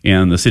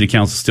 and the city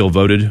council still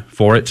voted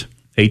for it,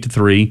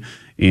 8-3,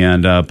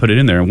 and put it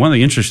in there. And one of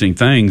the interesting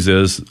things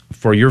is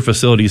for your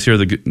facilities here,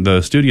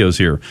 the studios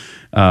here,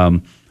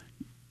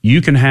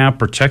 you can have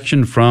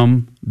protection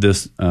from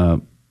this law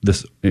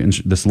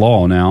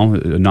now.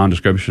 A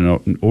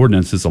non-discrimination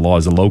ordinance is a law,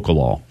 is a local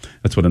law.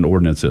 That's what an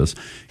ordinance is.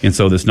 And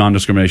so this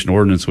non-discrimination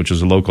ordinance, which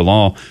is a local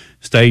law,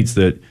 states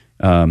that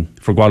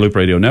for Guadalupe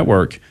Radio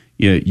Network,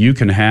 you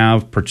can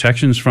have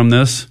protections from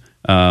this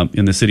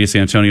in the city of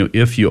San Antonio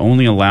if you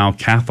only allow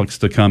Catholics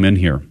to come in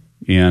here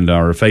and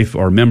are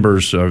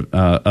members of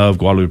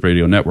Guadalupe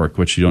Radio Network,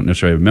 which you don't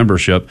necessarily have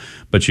membership,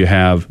 but you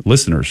have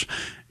listeners.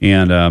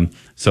 And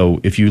so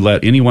if you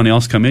let anyone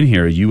else come in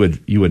here, you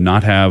would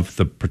not have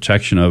the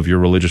protection of your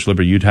religious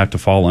liberty. You'd have to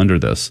fall under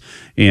this.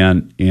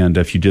 And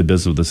if you did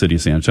business with the city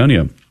of San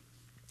Antonio.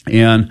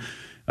 And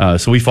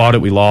so we fought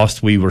it. We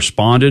lost. We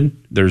responded.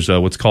 There's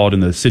what's called in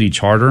the city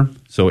charter.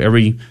 So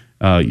every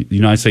the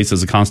United States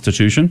has a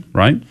constitution,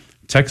 right?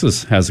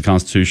 Texas has a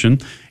constitution,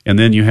 and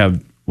then you have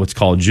what's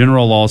called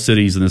general law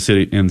cities in the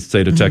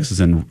state of Texas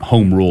and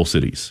home rule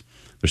cities.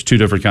 There's two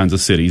different kinds of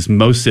cities.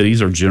 Most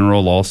cities are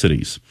general law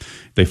cities.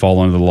 They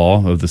fall under the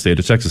law of the state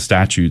of Texas,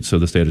 statutes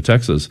of the state of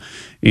Texas.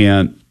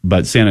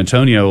 But San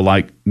Antonio,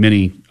 like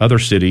many other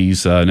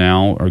cities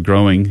now, are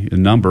growing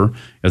in number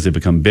as they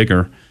become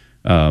bigger.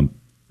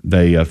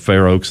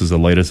 Fair Oaks is the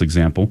latest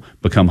example.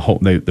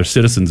 Their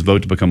citizens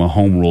vote to become a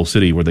home rule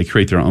city where they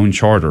create their own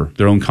charter,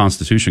 their own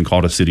constitution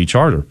called a city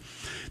charter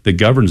that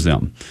governs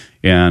them.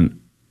 And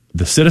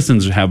the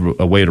citizens have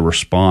a way to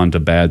respond to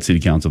bad city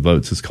council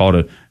votes. It's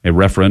called a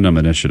referendum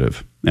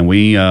initiative. And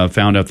we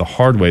found out the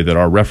hard way that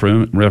our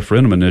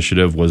referendum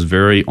initiative was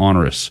very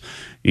onerous.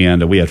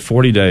 And we had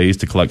 40 days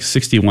to collect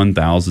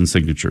 61,000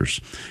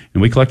 signatures.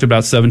 And we collected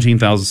about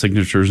 17,000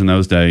 signatures in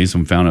those days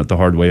and found out the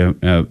hard way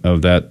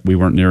of that we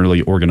weren't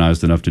nearly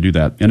organized enough to do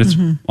that. And it's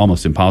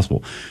almost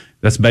impossible.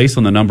 That's based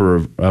on the number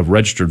of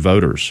registered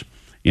voters.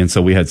 And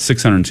so we had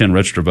 610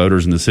 registered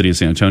voters in the city of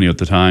San Antonio at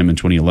the time in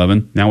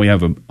 2011. Now we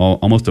have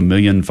almost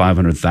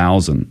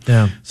 1,500,000.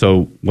 Yeah.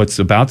 So what's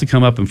about to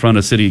come up in front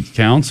of city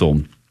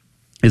council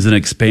is an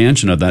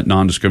expansion of that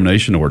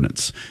non-discrimination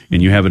ordinance.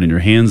 And you have it in your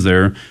hands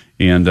there.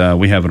 and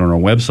we have it on our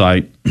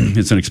website.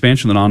 It's an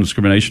expansion of the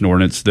non-discrimination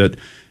ordinance that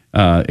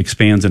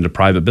expands into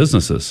private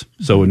businesses.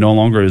 So no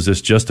longer is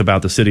this just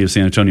about the city of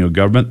San Antonio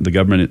government, the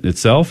government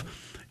itself,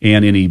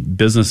 and any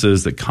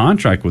businesses that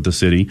contract with the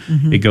city.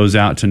 It goes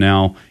out to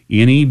now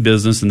any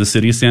business in the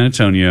city of San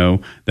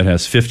Antonio that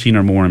has 15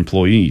 or more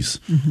employees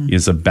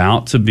is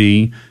about to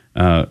be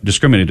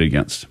discriminated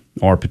against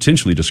or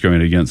potentially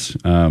discriminated against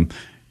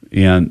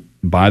and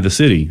by the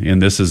city.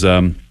 And this is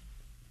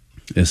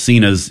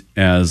seen as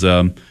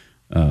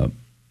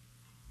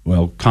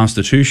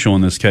constitutional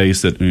in this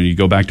case. That when you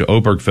go back to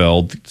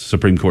Obergefell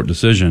Supreme Court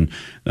decision,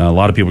 a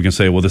lot of people can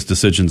say, "Well, this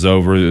decision's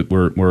over.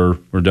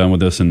 We're done with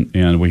this,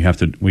 and we have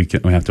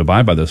to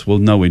abide by this." Well,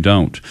 no, we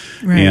don't.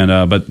 Right.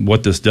 And but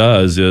what this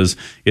does is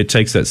it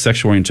takes that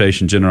sexual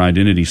orientation, gender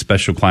identity,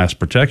 special class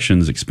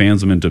protections, expands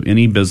them into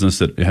any business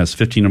that has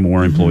 15 or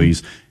more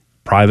employees,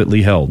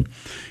 privately held.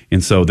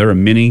 And so there are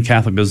many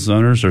Catholic business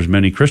owners. There's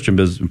many Christian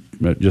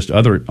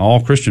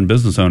all Christian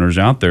business owners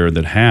out there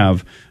that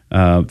have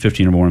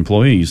 15 or more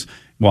employees,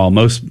 while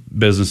most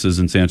businesses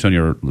in San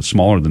Antonio are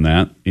smaller than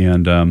that,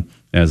 and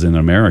as in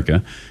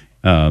America.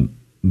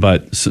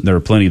 But there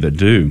are plenty that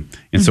do.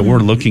 And so we're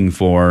looking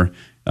for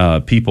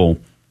people,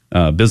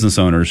 business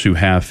owners who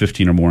have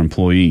 15 or more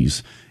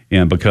employees.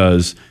 And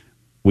because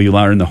we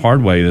learned the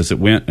hard way as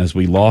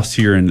we lost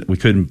here, and we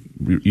couldn't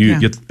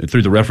get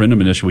through the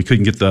referendum initiative, we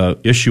couldn't get the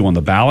issue on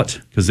the ballot,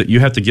 because you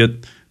have to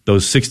get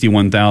those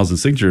 61,000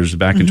 signatures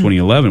back in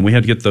 2011. We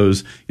had to get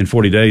those in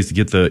 40 days to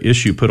get the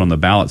issue put on the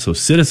ballot so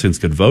citizens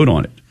could vote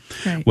on it.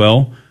 Right.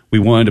 Well, we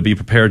wanted to be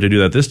prepared to do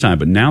that this time,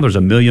 but now there's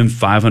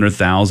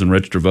 1,500,000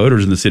 registered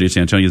voters in the city of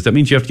San Antonio. That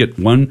means you have to get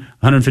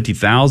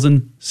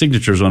 150,000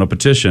 signatures on a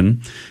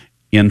petition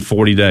in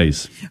 40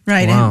 days.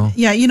 Right. Wow.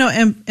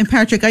 And, and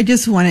Patrick, I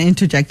just want to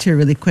interject here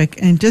really quick,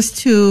 and just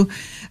to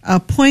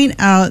point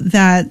out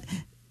that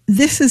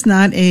this is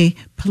not a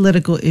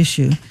political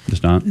issue.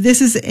 It's not.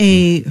 This is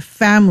a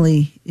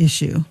family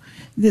issue.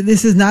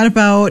 This is not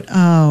about,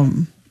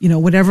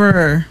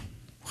 however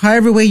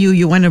way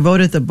you want to vote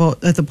at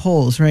the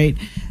polls, right?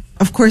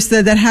 Of course,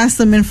 that has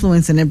some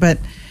influence in it. But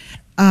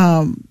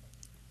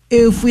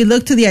if we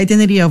look to the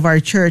identity of our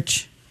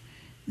church,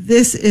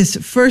 this is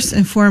first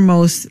and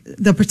foremost,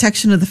 the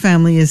protection of the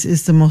family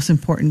is the most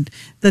important.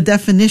 The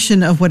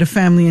definition of what a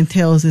family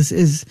entails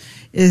is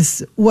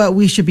what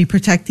we should be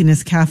protecting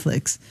as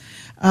Catholics.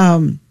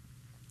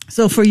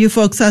 So for you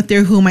folks out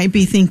there who might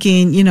be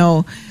thinking,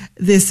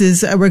 this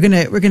is, we're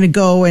gonna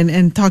go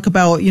and talk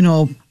about,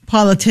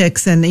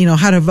 politics and,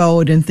 how to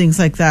vote and things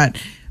like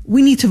that.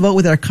 We need to vote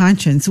with our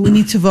conscience. We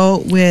need to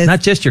vote with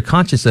not just your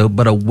conscience, though,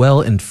 but a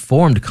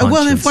well-informed conscience. A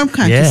well-informed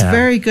conscience. Yeah.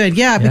 Very good.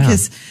 Yeah,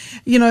 because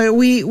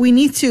we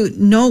need to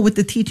know what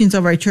the teachings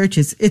of our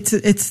churches.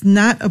 It's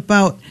not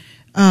about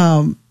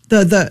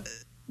the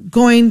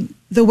going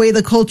the way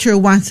the culture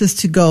wants us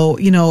to go.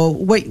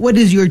 What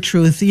is your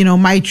truth?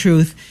 My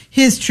truth,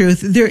 his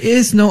truth. There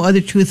is no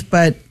other truth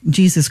but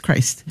Jesus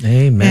Christ.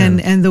 Amen.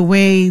 And the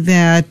way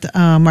that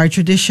our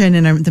tradition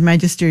and the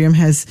magisterium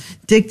has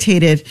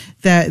dictated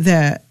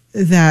that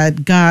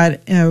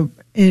God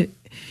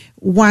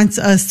wants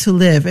us to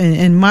live,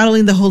 and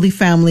modeling the Holy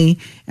Family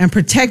and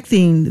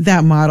protecting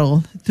that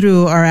model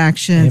through our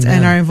actions. Amen.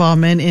 And our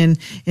involvement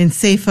in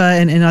SAFA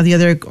and all the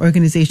other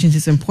organizations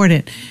is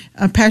important.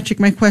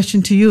 Patrick, my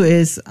question to you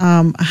is,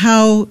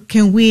 how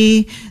can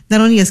we,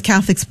 not only as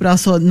Catholics, but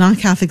also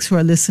non-Catholics who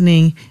are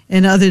listening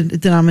and other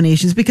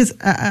denominations, because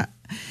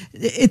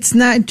it's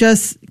not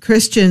just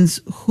Christians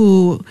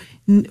who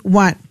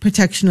want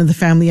protection of the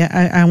family.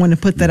 I want to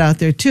put that out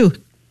there too.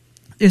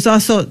 There's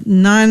also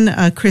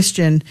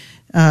non-Christian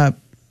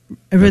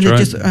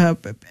religious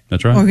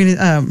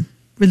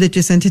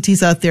religious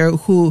entities out there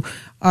who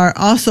are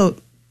also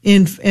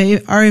in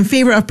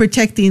favor of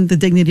protecting the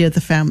dignity of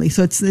the family.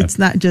 So it's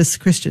not just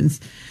Christians.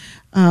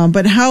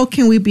 But how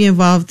can we be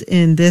involved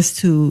in this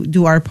to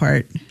do our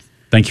part?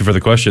 Thank you for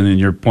the question, and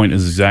your point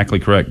is exactly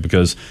correct,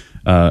 because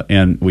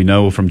and we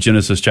know from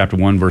Genesis chapter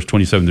 1, verse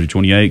 27 through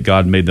 28,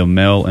 God made them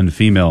male and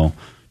female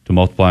to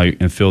multiply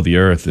and fill the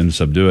earth and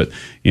subdue it.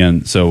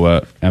 And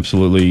so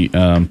absolutely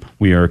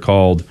we are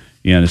called,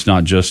 and it's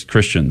not just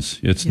Christians,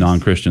 it's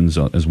non-Christians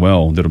as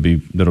well that'll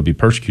be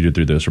persecuted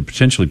through this, or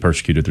potentially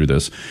persecuted through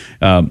this.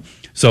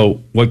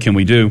 So what can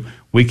we do?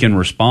 We can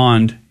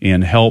respond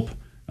and help.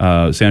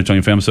 San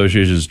Antonio Family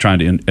Association is trying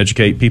to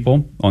educate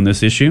people on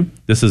this issue.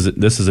 This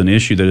is an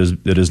issue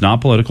that is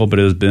not political, but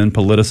it has been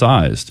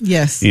politicized.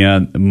 Yes,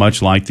 and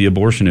much like the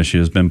abortion issue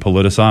has been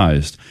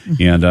politicized.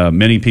 Mm-hmm. And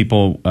many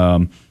people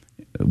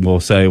will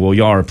say, "Well,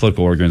 y'all are a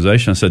political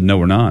organization." I said, "No,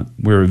 we're not.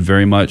 We're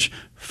very much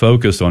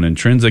focused on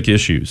intrinsic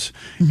issues,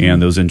 mm-hmm.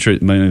 and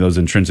many of those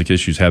intrinsic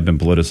issues have been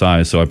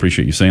politicized." So I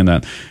appreciate you saying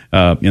that.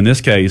 In this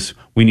case,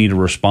 we need to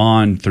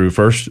respond through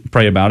first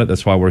pray about it.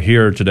 That's why we're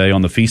here today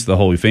on the Feast of the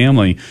Holy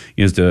Family,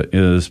 is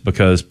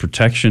because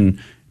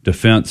protection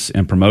defense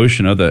and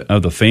promotion of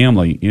the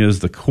family is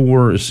the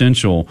core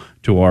essential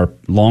to our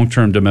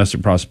long-term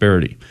domestic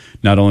prosperity,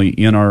 not only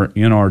in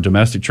our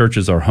domestic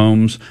churches, our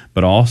homes,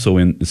 but also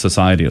in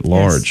society at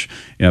large.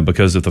 Yes.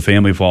 Because if the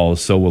family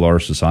falls, so will our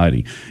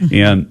society. Mm-hmm.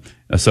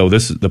 And so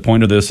the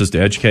point of this is to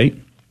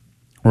educate,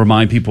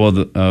 remind people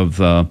of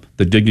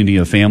the dignity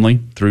of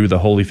family through the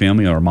Holy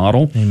Family, our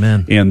model.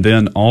 Amen. And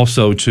then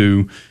also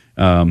to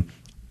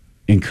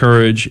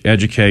encourage,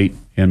 educate,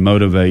 and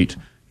motivate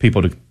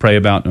people to pray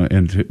about,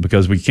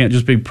 because we can't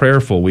just be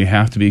prayerful. We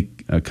have to be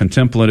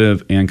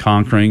contemplative and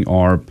conquering,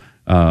 or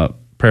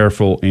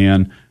prayerful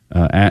and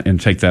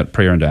take that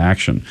prayer into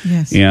action.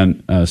 Yes.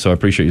 And so I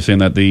appreciate you saying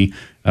that.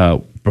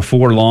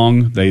 Before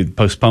long, they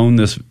postponed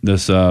this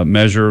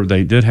measure.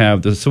 They did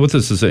have this. So what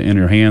this is in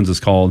your hands is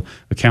called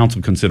a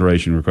council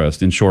consideration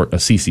request. In short, a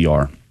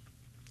CCR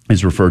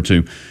is referred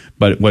to.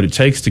 But what it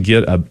takes to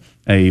get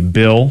a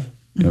bill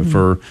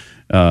for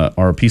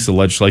or a piece of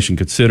legislation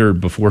considered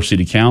before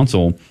City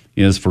Council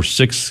is for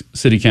 6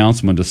 city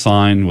councilmen to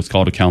sign what's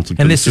called a council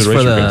consideration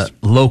request. And this is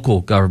for the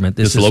local government.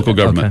 This is the local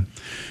government.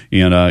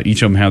 Okay. And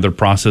each of them have their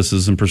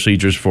processes and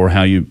procedures for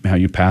how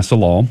you pass a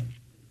law.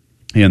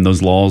 And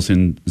those laws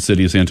in the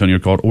city of San Antonio are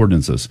called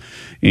ordinances.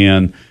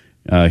 And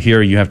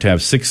here you have to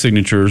have 6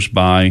 signatures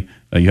by,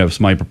 you have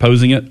somebody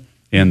proposing it,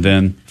 and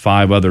then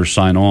 5 others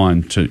sign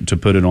on to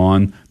put it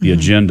on the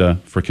agenda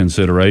for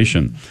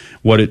consideration.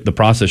 The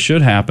process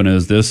should happen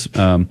is this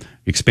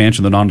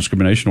expansion of the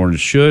non-discrimination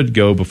ordinance should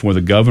go before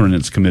the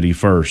governance committee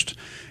first.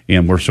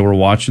 And we're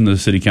watching the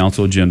city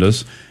council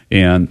agendas,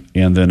 and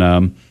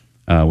then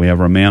we have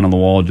our man on the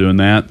wall doing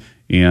that,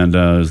 and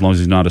as long as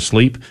he's not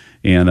asleep.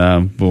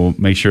 And we'll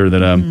make sure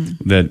that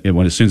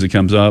as soon as it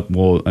comes up,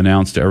 we'll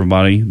announce to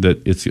everybody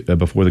that it's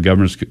before the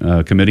governance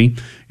committee,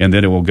 and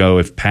then it will go,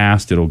 if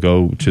passed, it'll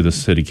go to the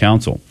city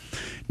council.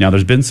 Now,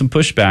 there's been some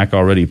pushback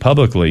already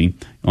publicly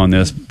on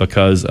this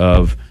because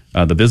of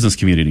the business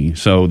community.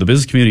 So the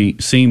business community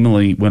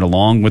seemingly went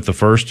along with the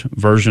first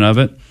version of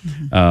it.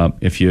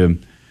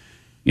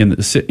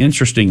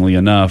 Interestingly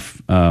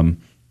enough,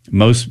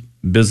 most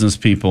business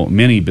people,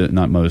 many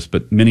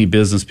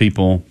business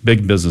people,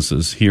 big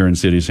businesses here in the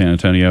city of San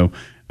Antonio,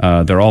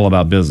 they're all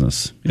about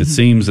business. It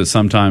seems that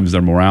sometimes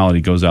their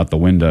morality goes out the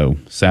window,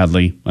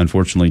 sadly,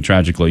 unfortunately,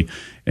 tragically,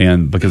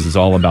 and because it's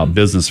all about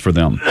business for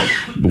them.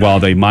 While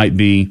they might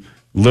be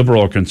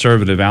liberal or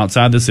conservative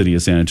outside the city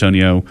of San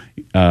Antonio,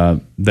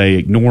 they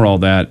ignore all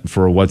that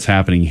for what's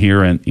happening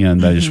here, and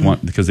they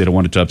just because they don't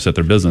want it to upset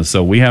their business.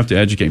 So we have to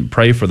educate and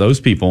pray for those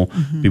people,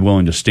 be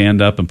willing to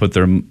stand up and put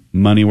their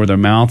money where their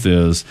mouth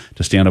is,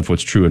 to stand up for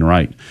what's true and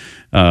right.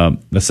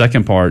 The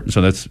second part,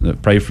 so that's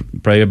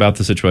pray about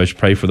the situation,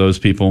 pray for those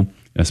people,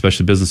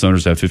 especially business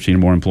owners that have 15 or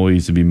more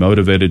employees, to be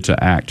motivated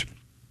to act.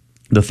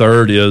 The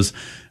third is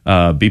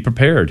be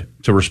prepared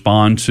to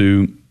respond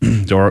to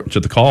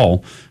the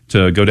call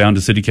to go down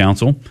to city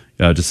council,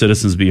 to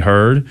citizens be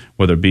heard,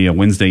 whether it be a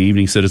Wednesday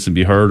evening citizen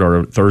be heard or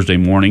a Thursday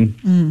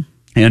morning,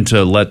 and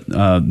to let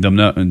them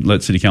know, and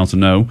let city council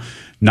know.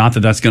 Not that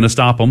that's going to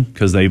stop them,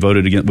 because they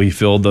voted against. We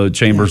filled the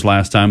chambers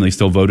last time; they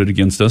still voted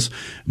against us.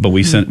 But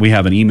we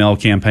have an email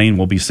campaign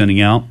we'll be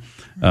sending out,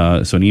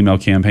 so an email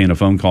campaign, a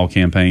phone call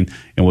campaign,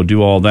 and we'll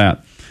do all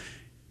that.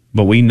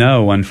 But we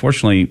know,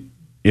 unfortunately,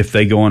 if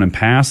they go on and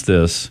pass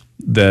this,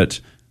 that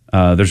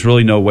there's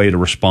really no way to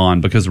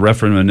respond, because the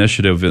referendum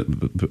initiative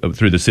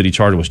through the city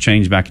charter was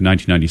changed back in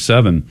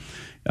 1997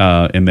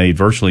 and made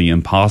virtually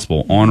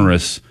impossible,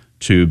 onerous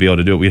to be able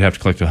to do it. We'd have to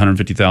collect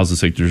 150,000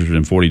 signatures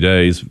in 40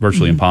 days,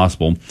 virtually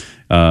impossible.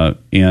 So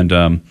in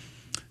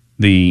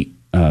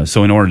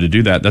order to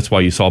do that, that's why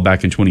you saw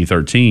back in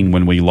 2013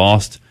 when we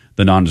lost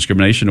the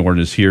non-discrimination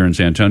ordinance here in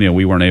San Antonio,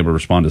 we weren't able to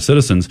respond to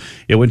citizens.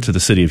 It went to the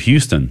city of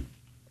Houston.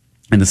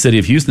 And the city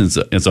of Houston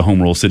is a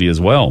home rule city as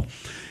well.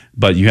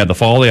 But you had the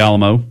fall of the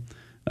Alamo,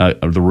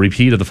 the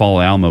repeat of the fall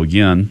of the Alamo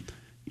again,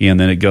 and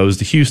then it goes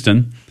to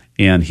Houston.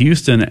 And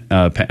Houston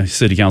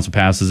City Council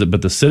passes it,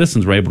 but the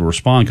citizens were able to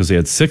respond because they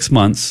had 6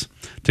 months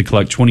to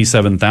collect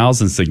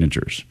 27,000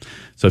 signatures.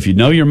 So if you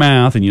know your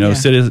math and you know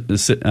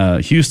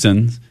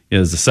Houston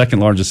is the second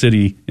largest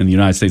city in the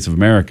United States of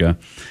America,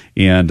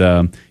 and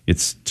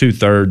it's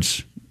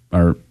 2/3,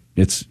 or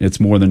it's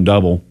more than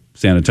double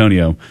San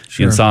Antonio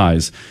in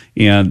size,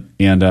 and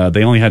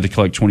they only had to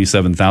collect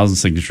 27,000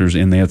 signatures,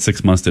 and they had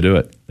 6 months to do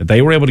it.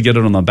 They were able to get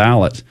it on the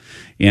ballot,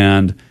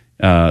 and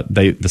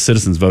the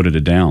citizens voted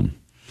it down.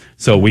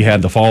 So we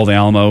had the fall of the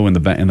Alamo and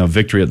the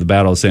victory at the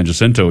Battle of San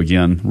Jacinto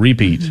again,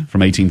 repeat from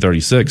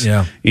 1836.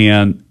 Yeah.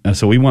 And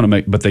so we want to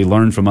make, but they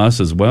learned from us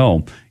as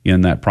well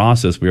in that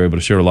process. We were able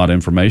to share a lot of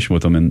information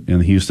with them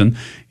in Houston,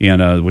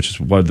 and which is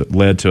what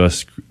led to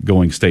us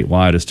going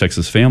statewide as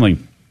Texas Family.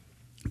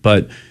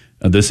 But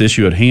this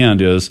issue at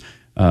hand is,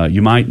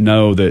 you might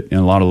know that, and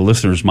a lot of the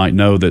listeners might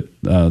know that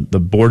the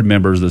board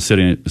members of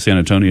the San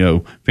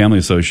Antonio Family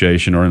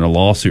Association are in a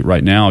lawsuit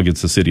right now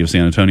against the city of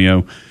San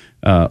Antonio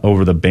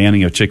over the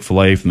banning of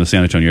Chick-fil-A from the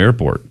San Antonio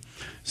airport.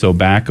 So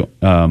back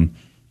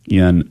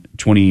in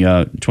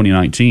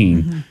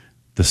 2019,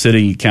 the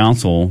city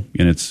council,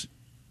 in its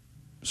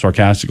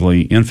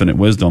sarcastically infinite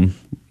wisdom,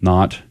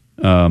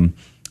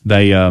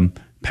 they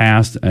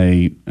passed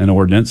an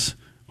ordinance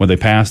where they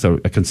passed a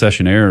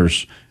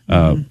concessionaire's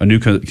a new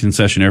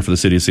concessionaire for the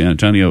city of San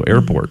Antonio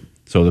Airport.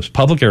 So this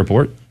public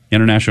airport,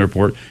 international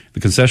airport, the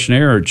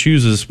concessionaire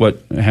chooses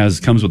what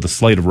comes with a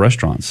slate of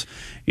restaurants,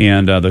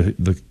 and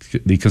the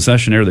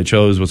concessionaire they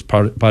chose was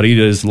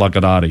Paridas La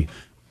Gadati.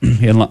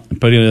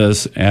 And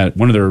Paridas, at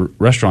one of their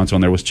restaurants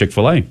on there was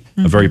Chick-fil-A,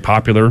 a very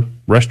popular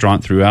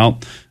restaurant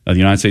throughout the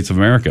United States of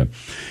America.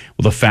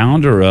 Well, the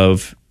founder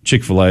of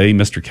Chick-fil-A,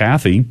 Mr.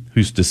 Cathy,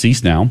 who's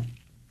deceased now,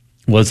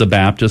 was a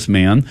Baptist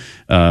man,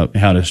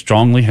 had a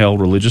strongly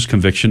held religious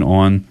conviction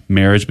on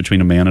marriage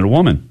between a man and a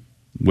woman,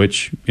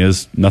 which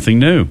is nothing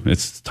new.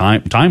 It's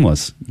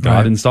timeless.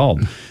 God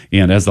installed.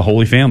 And as the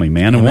Holy Family,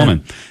 man and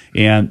woman.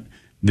 And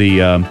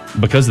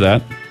because of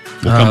that,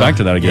 we'll come back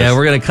to that, I guess. Yeah,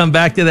 we're going to come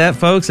back to that,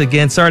 folks.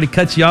 Again, sorry to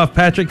cut you off,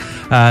 Patrick.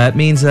 That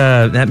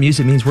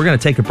music means we're going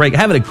to take a break.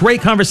 Having a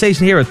great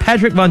conversation here with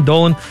Patrick Von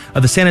Dolen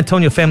of the San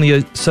Antonio Family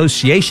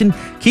Association.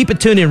 Keep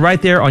it tuned in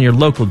right there on your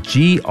local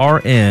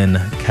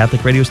GRN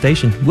Catholic radio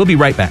station. We'll be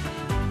right back.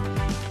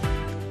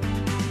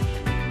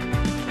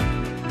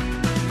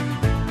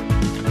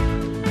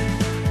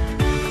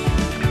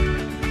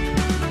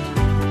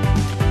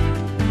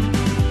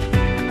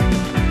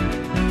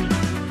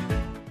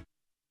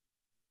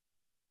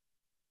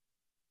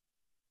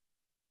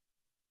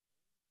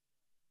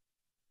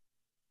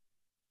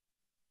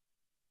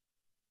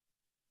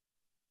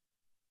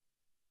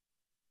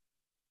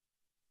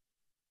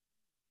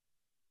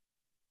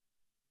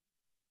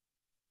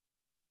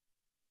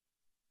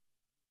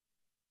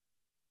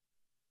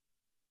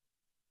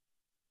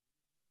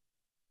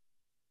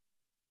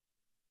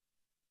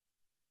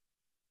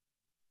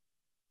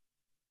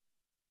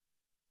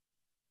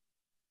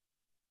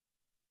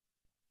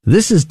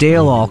 This is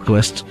Dale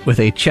Ahlquist with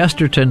a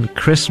Chesterton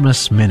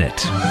Christmas Minute.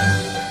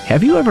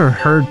 Have you ever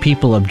heard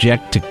people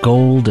object to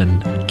gold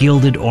and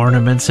gilded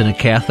ornaments in a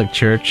Catholic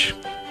church?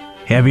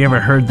 Have you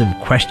ever heard them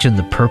question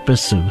the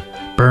purpose of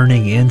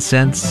burning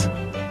incense?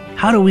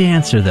 How do we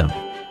answer them?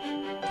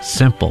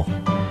 Simple.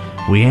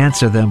 We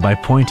answer them by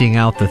pointing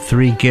out the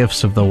three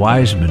gifts of the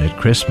wise men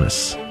at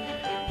Christmas.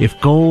 If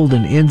gold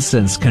and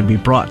incense can be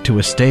brought to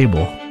a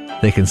stable,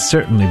 they can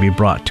certainly be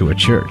brought to a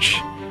church.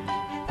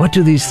 What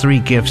do these three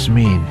gifts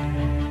mean?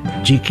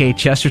 G.K.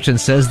 Chesterton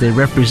says they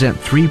represent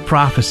three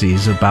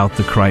prophecies about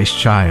the Christ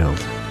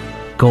child.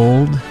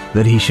 Gold,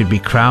 that he should be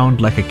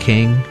crowned like a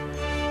king.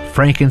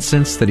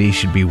 Frankincense, that he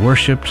should be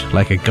worshipped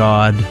like a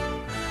god.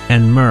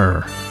 And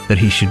myrrh, that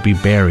he should be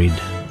buried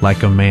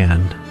like a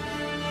man.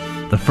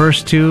 The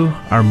first two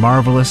are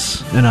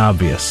marvelous and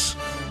obvious.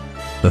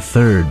 The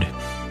third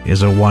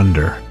is a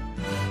wonder.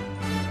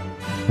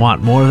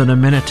 Want more than a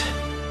minute?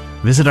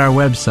 Visit our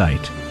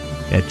website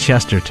at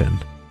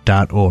chesterton.org.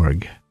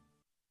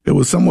 It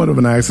was somewhat of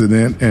an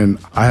accident, and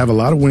I have a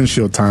lot of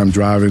windshield time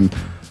driving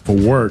for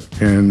work,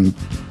 and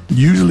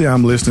usually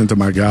I'm listening to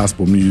my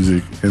gospel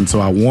music, and so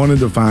I wanted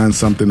to find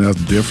something else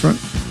different,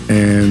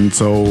 and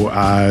so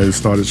I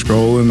started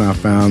scrolling. I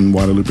found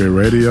Guadalupe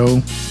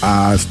Radio.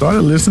 I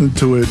started listening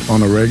to it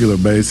on a regular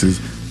basis,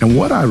 and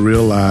what I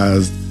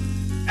realized,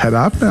 had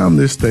I found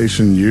this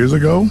station years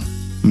ago,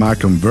 my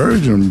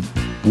conversion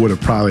would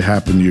have probably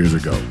happened years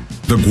ago.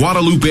 The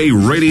Guadalupe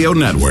Radio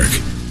Network.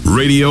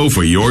 Radio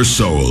for your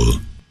soul.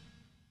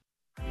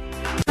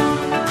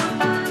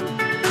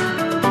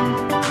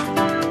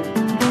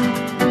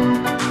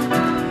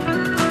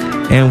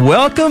 And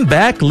welcome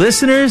back,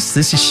 listeners.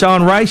 This is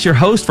Sean Rice, your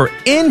host for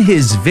In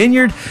His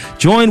Vineyard,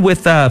 joined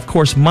with, of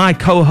course, my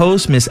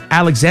co-host, Miss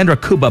Alexandra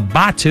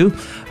Kubabatu.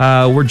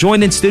 We're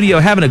joined in studio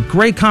having a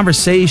great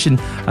conversation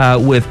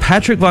with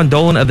Patrick Von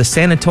Dolen of the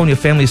San Antonio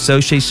Family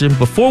Association.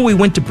 Before we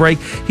went to break,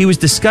 he was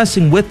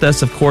discussing with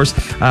us, of course,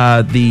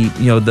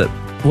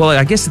 well,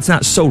 I guess it's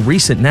not so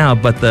recent now,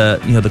 but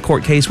the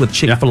court case with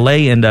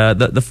Chick-fil-A, and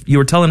you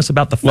were telling us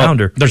about the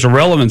founder. Well, there's a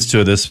relevance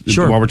to this.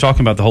 Sure. While we're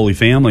talking about the Holy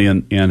Family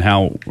and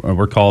how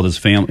we're called as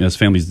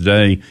families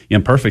today,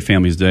 imperfect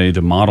families today,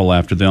 to model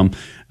after them,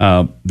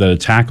 the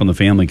attack on the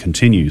family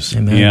continues.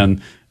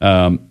 Amen.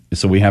 And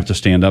so we have to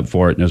stand up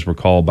for it, as we're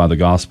called by the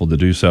gospel to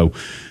do so.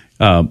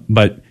 When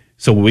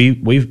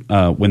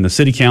the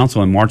City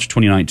Council in March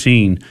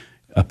 2019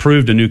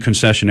 approved a new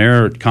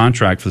concessionaire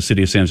contract for the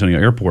City of San Antonio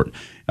Airport,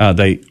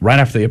 right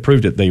after they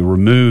approved it, they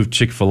removed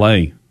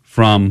Chick-fil-A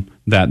from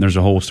that. And there's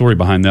a whole story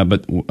behind that,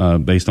 but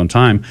based on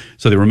time.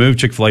 So they removed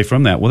Chick-fil-A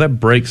from that. Well,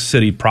 that breaks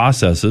city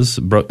processes,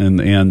 but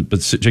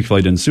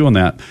Chick-fil-A didn't sue on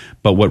that.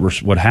 But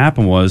what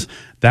happened was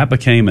that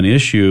became an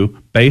issue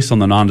based on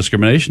the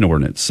non-discrimination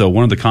ordinance. So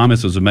one of the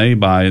comments that was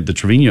made by the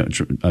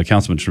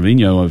Councilman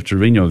Trevino of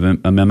Trevino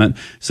Amendment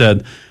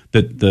said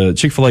that the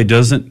Chick-fil-A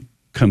doesn't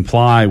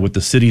comply with the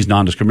city's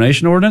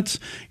non-discrimination ordinance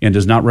and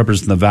does not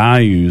represent the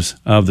values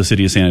of the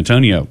city of San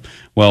Antonio.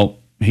 Well,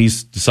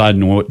 he's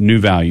deciding what new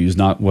values,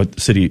 not the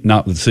city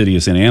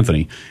of St.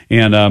 Anthony.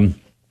 And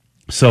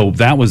so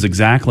that was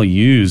exactly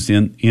used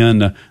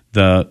in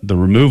the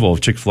removal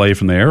of Chick-fil-A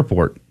from the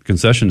airport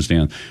concession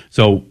stand.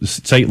 So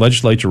state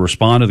legislature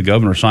responded. The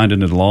governor signed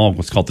into the law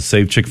what's called the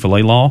Save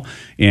Chick-fil-A law,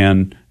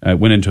 and it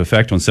went into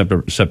effect on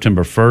September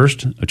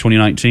 1st of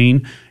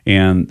 2019.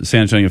 And the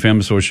San Antonio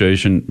Family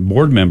Association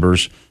board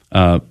members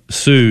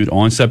sued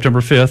on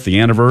September 5th, the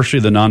anniversary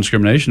of the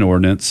non-discrimination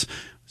ordinance.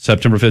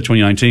 September 5th,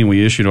 2019,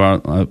 we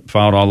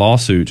filed our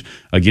lawsuit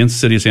against the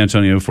city of San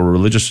Antonio for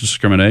religious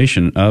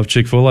discrimination of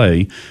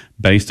Chick-fil-A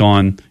based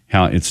on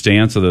how its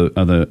stance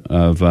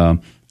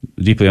of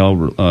deeply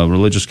held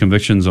religious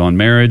convictions on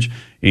marriage,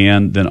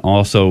 and then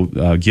also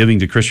giving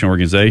to Christian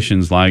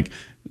organizations like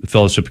the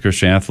Fellowship of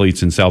Christian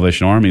Athletes and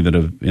Salvation Army that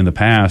have in the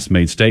past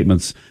made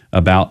statements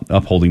about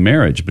upholding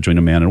marriage between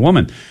a man and a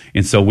woman.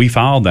 And so we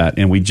filed that,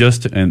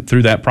 and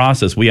through that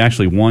process, we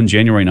actually won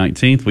January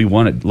 19th. We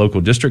won at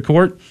local district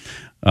court.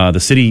 The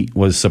city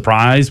was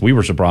surprised. We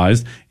were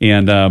surprised.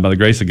 And by the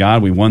grace of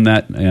God, we won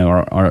that.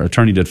 Our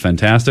attorney did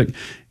fantastic.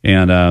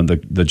 And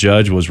the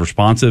judge was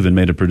responsive and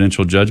made a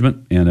prudential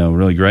judgment, and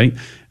really great.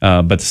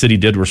 But the city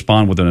did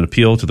respond with an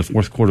appeal to the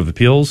Fourth Court of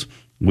Appeals.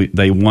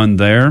 They won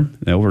there.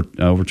 They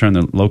overturned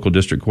the local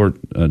district court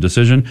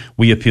decision.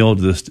 We appealed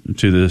to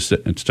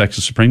the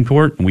Texas Supreme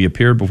Court, and we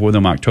appeared before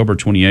them October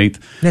 28th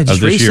of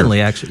this recently,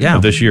 year. Actually, yeah.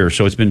 Of this year.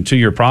 So it's been a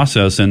 2-year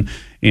process, and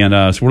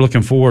so we're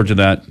looking forward to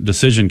that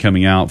decision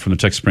coming out from the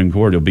Texas Supreme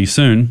Court. It'll be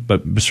soon,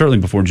 but certainly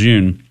before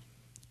June.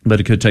 But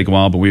it could take a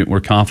while, but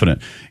we're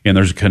confident. And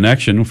there's a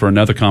connection for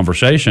another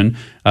conversation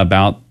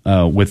about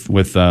with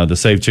the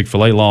Save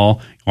Chick-fil-A law,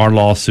 our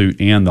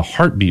lawsuit, and the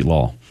Heartbeat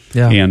law.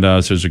 Yeah. And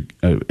so there's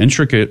an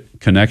intricate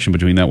connection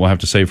between that. We'll have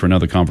to save for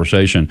another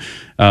conversation.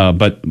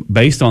 But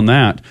based on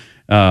that,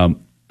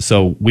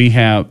 so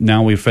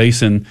we're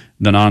facing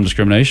the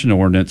non-discrimination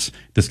ordinance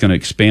that's going to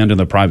expand in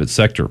the private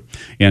sector.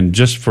 And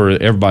just for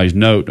everybody's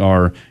note,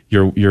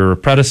 your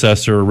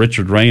predecessor,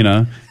 Richard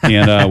Reyna,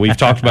 and we've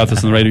talked about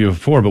this on the radio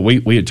before, but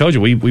we had told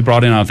you we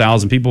brought in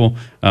 1,000 people,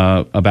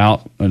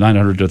 about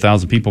 900 to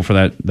 1,000 people for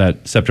that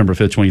September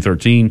 5th,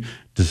 2013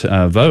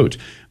 vote.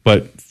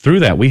 But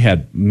through that, we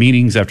had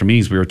meetings after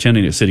meetings we were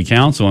attending at City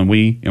Council, and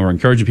we were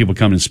encouraging people to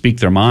come and speak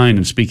their mind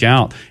and speak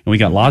out. And we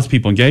got lots of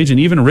people engaged, and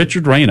even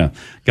Richard Reyna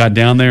got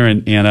down there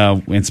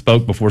and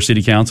spoke before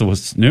City Council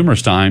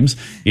numerous times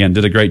and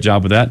did a great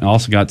job with that. And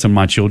also got some of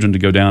my children to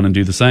go down and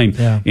do the same.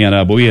 Yeah.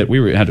 And but we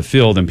had to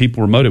fill, and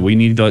people were motivated. We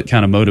need that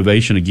kind of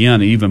motivation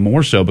again, even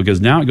more so,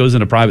 because now it goes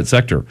into private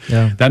sector.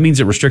 Yeah. That means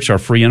it restricts our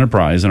free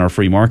enterprise and our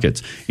free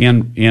markets,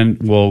 and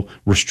will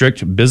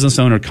restrict business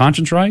owner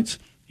conscience rights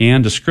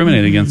and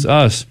discriminate against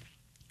us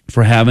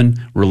for having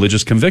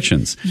religious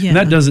convictions. Yeah.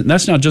 And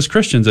that's not just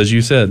Christians, as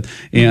you said,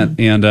 and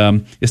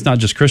it's not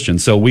just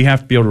Christians. So we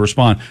have to be able to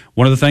respond.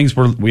 One of the things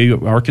we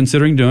are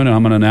considering doing, and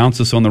I'm going to announce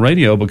this on the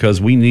radio,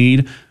 because we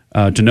need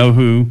to know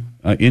who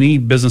any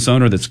business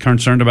owner that's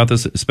concerned about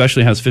this,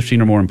 especially has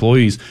 15 or more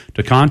employees,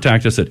 to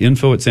contact us at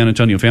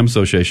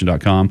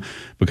info@sanantoniofamilyAssociation.com,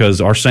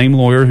 because our same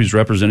lawyer who's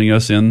representing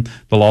us in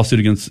the lawsuit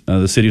against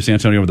the city of San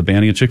Antonio over the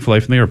banning of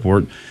Chick-fil-A from the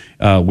airport,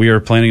 we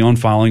are planning on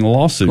filing a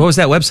lawsuit. What was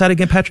that website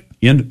again, Patrick?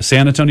 In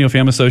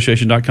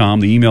SanAntonioFamilyAssociation.com.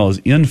 The email is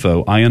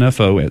info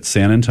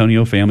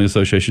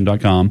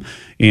 @SanAntonioFamilyAssociation.com.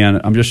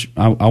 And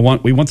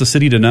we want the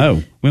city to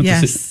know.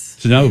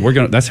 To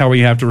know that's how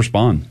we have to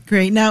respond.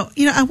 Great. Now,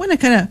 I want to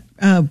kind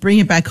of bring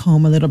it back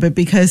home a little bit,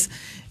 because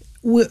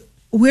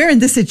we're in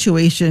this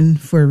situation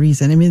for a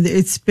reason. I mean,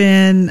 it's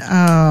been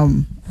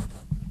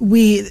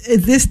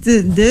this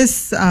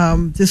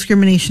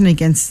discrimination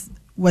against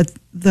what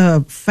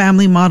the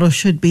family model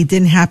should be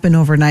didn't happen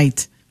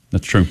overnight.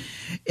 That's true.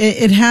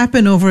 It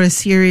happened over a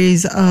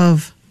series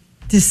of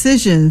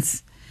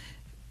decisions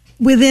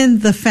within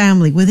the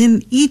family,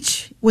 within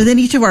each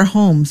of our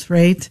homes,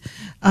 right?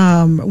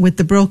 With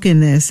the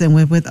brokenness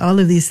and with all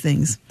of these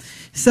things.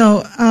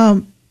 So,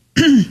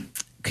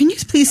 can you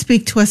please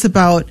speak to us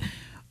about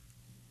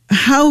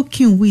how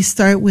can we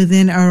start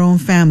within our own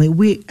family?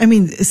 Right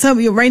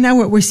now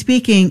we're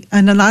speaking,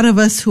 and a lot of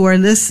us who are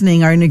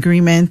listening are in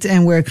agreement,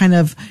 and we're kind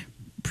of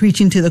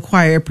preaching to the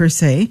choir per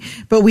se,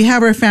 but we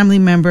have our family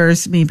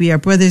members, maybe our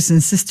brothers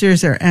and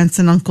sisters, our aunts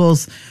and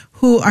uncles,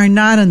 who are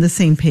not on the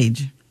same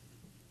page.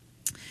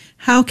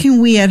 How can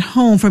we at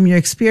home, from your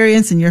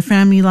experience in your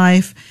family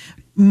life,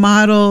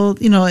 model,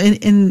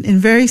 in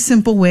very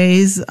simple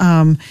ways,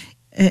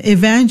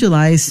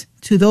 evangelize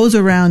to those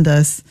around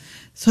us,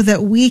 so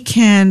that we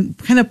can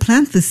kind of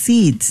plant the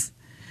seeds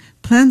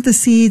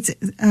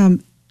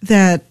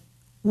that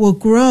will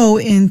grow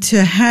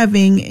into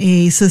having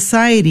a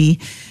society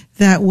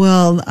that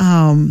will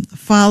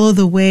follow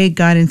the way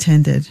God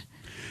intended?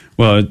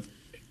 Well,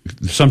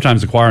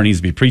 sometimes the choir needs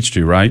to be preached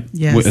to, right?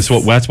 Yes.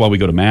 That's why we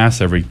go to Mass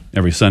every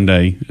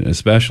Sunday,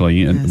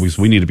 especially, and yes.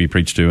 we need to be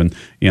preached to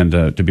and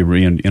to be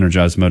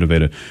re-energized,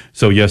 motivated.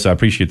 So yes, I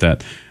appreciate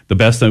that. The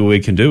best thing we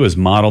can do is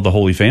model the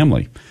Holy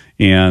Family,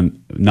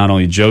 and not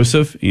only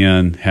Joseph,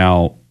 and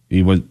how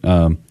he was.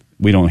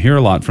 We don't hear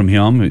a lot from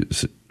him;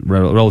 it's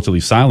relatively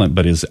silent,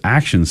 but his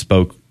actions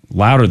spoke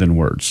louder than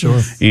words.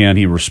 Sure. And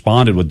he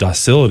responded with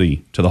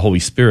docility to the Holy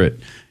Spirit.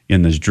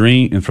 in this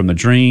dream, and from the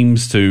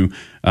dreams to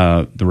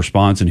the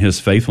response in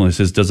his faithfulness,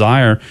 his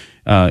desire,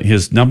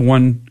 his number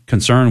one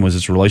concern was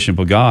his relationship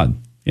with God.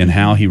 And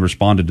how he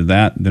responded to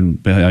that, then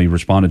how he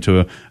responded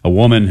to a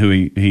woman who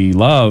he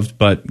loved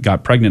but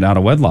got pregnant out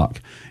of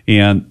wedlock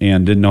and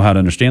didn't know how to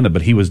understand that.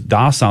 But he was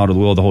docile to the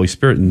will of the Holy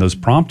Spirit and those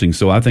promptings.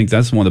 So I think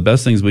that's one of the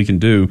best things we can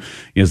do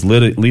is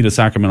lead a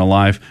sacramental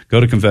life, go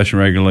to confession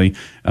regularly,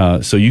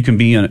 so you can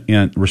be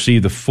and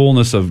receive the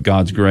fullness of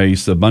God's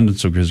grace, the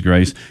abundance of His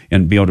grace,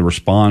 and be able to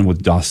respond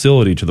with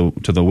docility to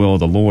the will of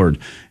the Lord.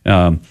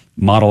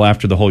 Model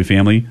after the Holy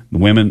Family, the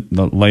women,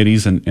 the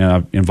ladies, and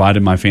I've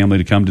invited my family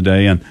to come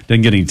today, and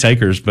didn't get any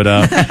takers, but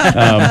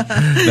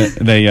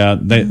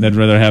they'd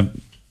rather have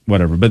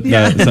whatever, but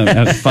so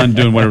have fun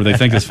doing whatever they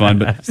think is fun,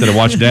 but instead of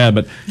watch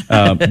Dad.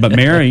 But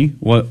Mary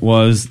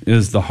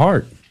is the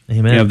heart.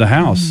 Amen. Of the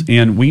house,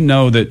 and we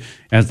know that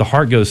as the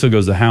heart goes, so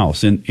goes the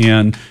house,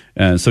 and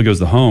so goes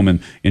the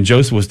home. And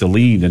Joseph was to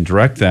lead and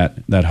direct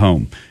that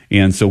home.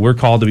 And so we're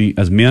called to be,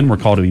 as men, we're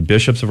called to be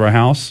bishops of our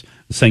house,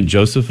 Saint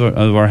Joseph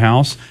of our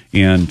house,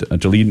 and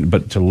to lead,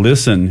 but to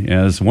listen.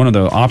 As one of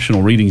the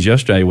optional readings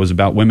yesterday was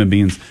about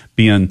women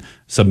being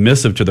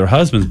submissive to their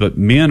husbands, but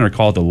men are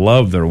called to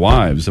love their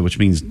wives, which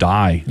means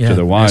die to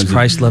their wives. As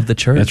Christ loved the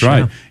church. That's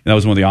right. And that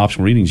was one of the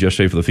optional readings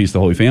yesterday for the Feast of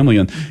the Holy Family,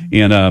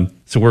 and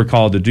so we're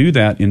called to do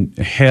that in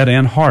head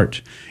and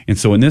heart. And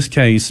so in this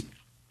case,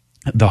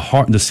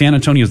 the San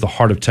Antonio is the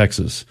heart of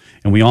Texas,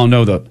 and we all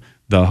know that.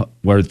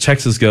 Where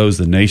Texas goes,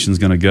 the nation's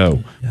going to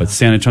go. Yeah. But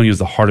San Antonio is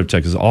the heart of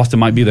Texas. Austin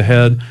might be the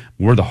head.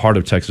 We're the heart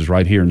of Texas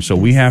right here. And so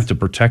we have to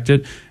protect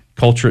it,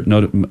 culture it,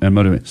 and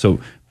motivate.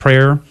 So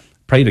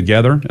pray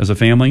together as a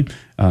family,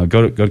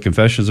 go to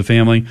confession as a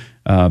family,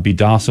 be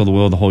docile to the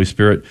will of the Holy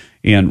Spirit,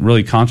 and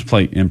really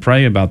contemplate and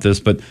pray about this.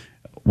 But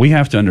we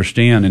have to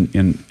understand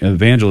in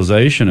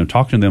evangelization and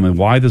talking to them and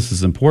why this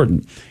is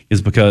important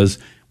is because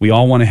we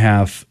all want to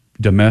have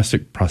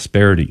domestic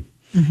prosperity.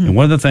 Mm-hmm. And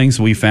one of the things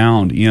we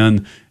found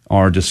in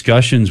our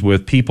discussions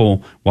with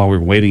people while we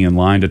were waiting in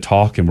line to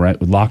talk, and we're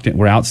locked in,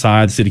 we're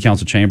outside city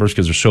council chambers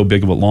because there's so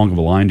long of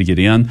a line to get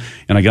in.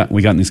 And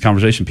we got in these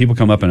conversations. People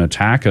come up and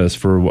attack us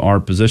for our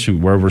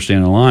position wherever we're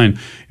standing in line,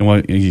 and we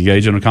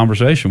engage in a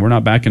conversation. We're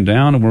not backing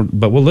down,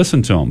 but we'll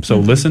listen to them. So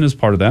listen is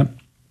part of that.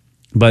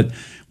 But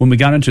when we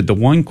got into it, the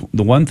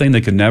one thing they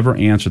could never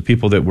answer,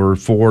 people that were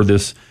for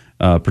this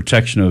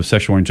protection of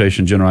sexual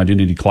orientation, gender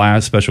identity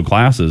special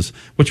classes,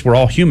 which we're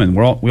all human.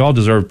 We all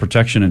deserve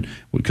protection, and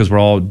because we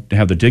all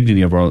have the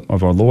dignity of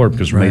our Lord,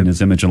 because we're made in His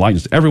image and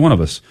likeness. Every one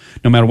of us,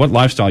 no matter what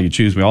lifestyle you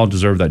choose, we all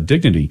deserve that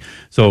dignity.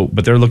 So,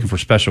 but they're looking for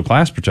special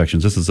class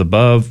protections. This is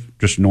above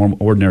just normal,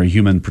 ordinary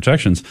human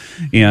protections,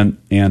 and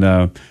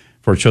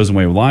for a chosen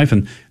way of life.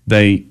 And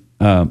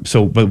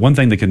but one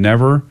thing they could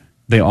never,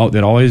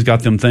 that always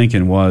got them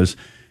thinking was,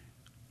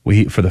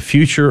 for the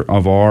future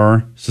of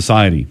our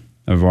society,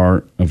 of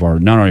our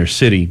not only our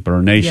city but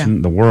our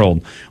nation, the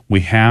world,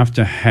 we have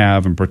to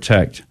have and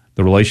protect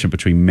the relationship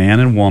between man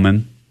and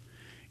woman,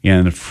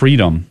 and the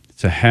freedom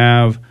to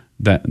have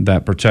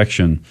that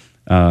protection,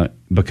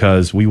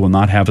 because we will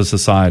not have a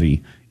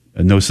society.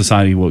 No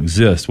society will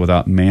exist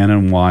without man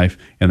and wife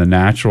and the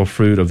natural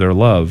fruit of their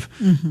love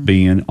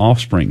being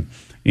offspring.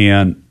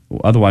 And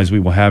otherwise, we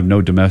will have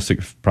no domestic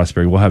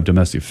prosperity. We'll have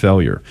domestic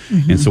failure.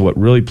 And so what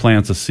really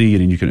plants a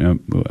seed, and you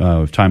can,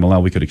 if time allow,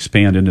 we could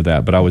expand into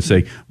that. But I would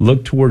say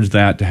look towards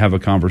that to have a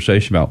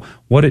conversation about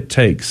what it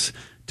takes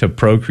to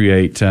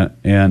procreate.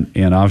 And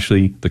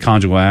obviously, the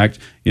conjugal act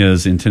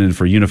is intended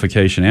for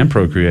unification and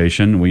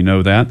procreation. We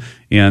know that.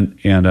 And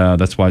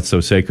that's why it's so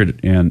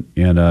sacred, and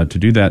to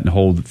do that and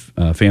hold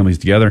families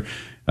together.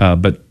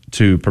 But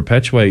to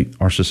perpetuate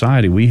our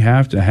society, we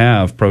have to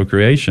have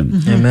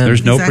procreation. Amen.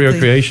 There's no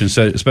procreation,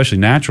 especially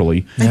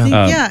naturally,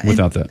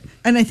 without that.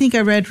 And I think I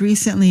read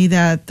recently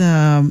that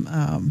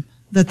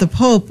the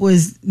Pope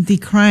was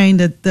decrying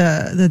that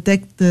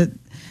the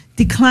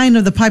decline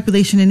of the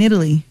population in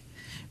Italy,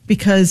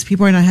 because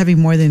people are not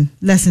having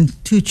less than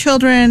 2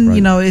 children.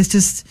 Right. It's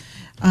just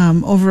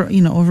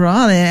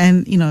overall,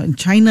 and in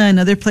China and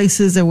other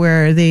places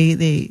where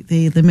they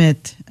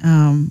limit,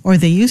 or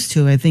they used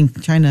to, I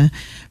think, China.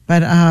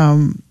 But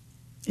and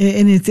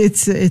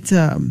it's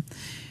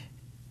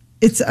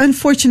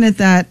unfortunate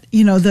that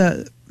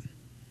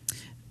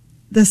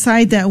the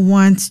side that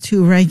wants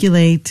to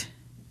regulate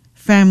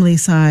family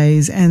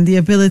size and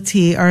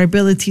our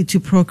ability to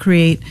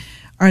procreate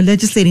are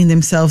legislating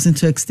themselves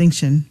into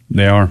extinction.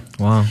 They are.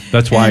 Wow.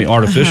 That's why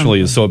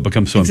artificially it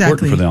becomes so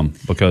important for them,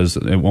 because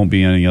it won't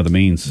be any other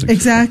means.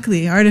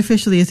 Exactly.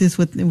 Artificially is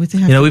what they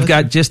have. We've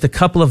got just a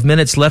couple of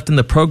minutes left in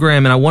the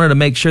program, and I wanted to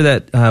make sure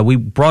that we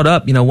brought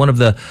up, one of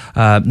the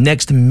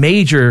next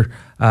major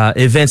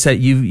events that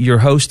you're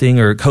hosting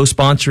or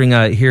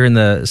co-sponsoring here in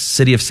the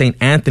city of St.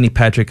 Anthony,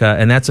 Patrick,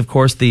 and that's, of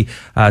course, the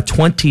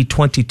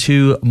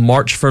 2022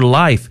 March for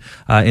Life.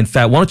 In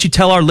fact, why don't you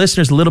tell our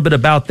listeners a little bit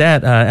about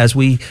that as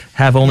we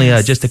have only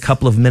just a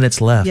couple of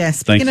minutes left. Yes,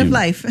 speaking of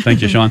life.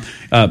 Thank you, Sean.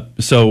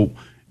 So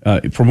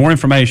For more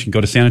information,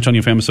 go to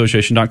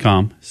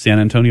SanAntonioFamilyAssociation.com,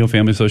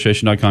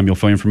 SanAntonioFamilyAssociation.com. You'll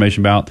find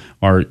information about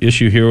our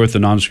issue here with the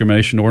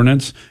non-discrimination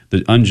ordinance,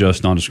 the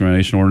unjust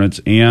non-discrimination ordinance,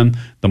 and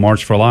the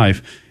March for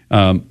Life.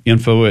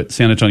 Info at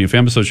San Antonio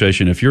Family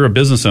Association. If you're a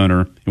business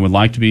owner and would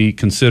like to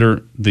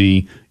consider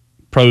the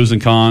pros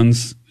and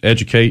cons,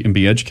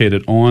 be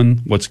educated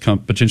on what's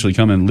potentially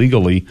coming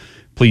legally,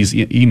 please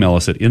email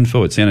us at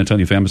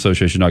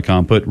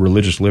info@SanAntonioFamilyAssociation.com. Put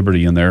religious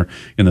liberty in there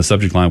in the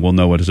subject line. We'll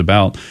know what it's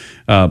about.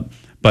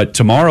 But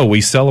tomorrow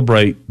we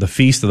celebrate the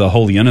Feast of the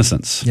Holy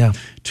Innocents. Yeah.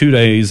 2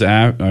 days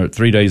or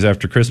 3 days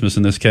after Christmas,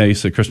 in this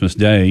case, Christmas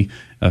Day,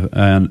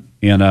 and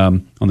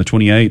on the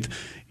 28th.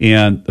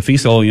 And the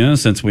Feast of the Holy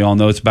Innocents, we all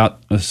know it's about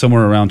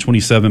somewhere around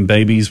 27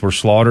 babies were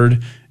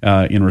slaughtered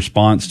in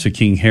response to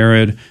King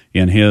Herod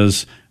and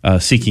his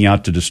seeking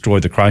out to destroy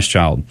the Christ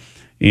child,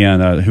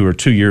 and who are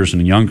 2 years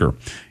and younger.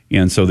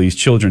 And so these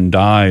children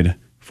died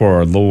for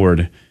our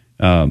Lord,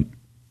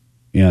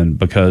 and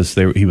because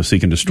he was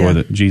seeking to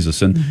destroy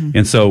Jesus.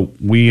 And so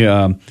we,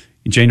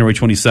 January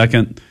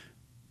 22nd,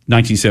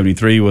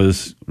 1973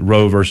 was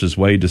Roe versus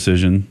Wade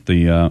decision,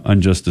 the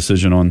unjust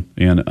decision on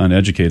and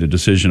uneducated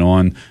decision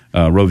on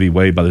Roe v.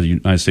 Wade by the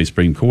United States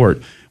Supreme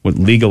Court, with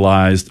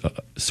legalized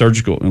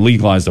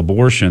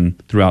abortion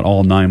throughout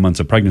all 9 months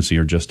of pregnancy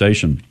or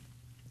gestation.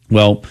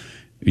 Well,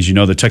 as you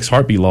know, the Texas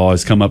heartbeat law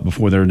has come up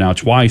before there now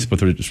twice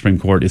before the Supreme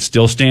Court. It's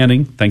still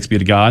standing, thanks be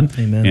to God.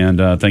 Amen.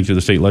 And thanks to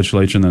the state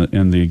legislature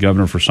and the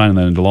governor for signing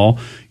that into law.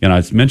 And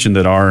I mentioned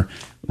that our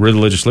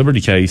religious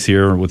liberty case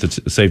here with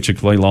the Save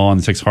Chick-fil-A law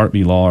and the Texas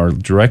heartbeat law are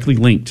directly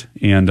linked,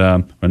 and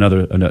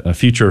a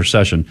future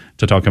session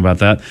to talk about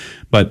that.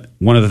 But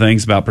one of the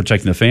things about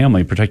protecting the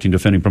family,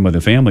 defending, promoting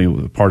the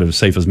family, part of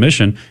SAFE's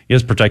mission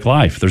is protect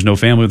life. There's no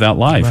family without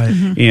life. Right.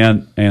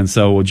 Mm-hmm. And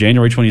so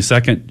January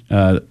 22nd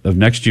of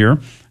next year,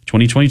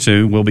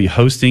 2022, we'll be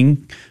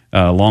hosting,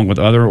 along with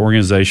other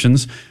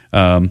organizations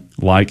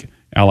like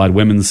Allied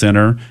Women's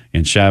Center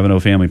and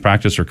Chavano Family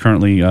Practice are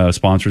currently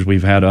sponsors.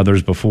 We've had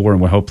others before, and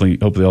we'll hopefully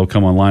they'll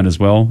come online as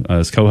well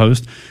as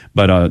co-host.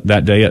 But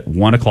that day at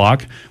 1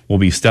 o'clock, we'll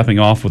be stepping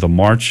off with a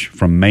march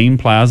from Main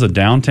Plaza,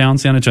 downtown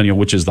San Antonio,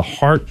 which is the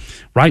heart,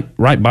 right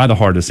by the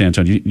heart of San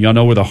Antonio. Y'all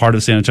know where the heart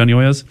of San Antonio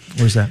is?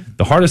 Where's that?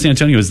 The heart of San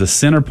Antonio is the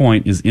center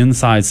point is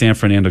inside San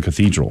Fernando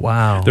Cathedral.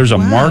 Wow. There's a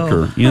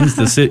marker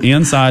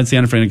inside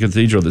San Fernando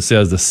Cathedral that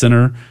says the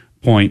center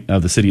point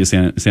of the city of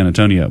San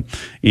Antonio.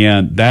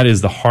 And that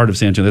is the heart of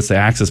San Antonio. That's the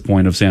access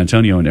point of San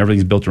Antonio, and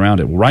everything's built around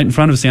it. Right in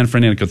front of San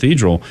Fernando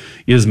Cathedral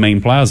is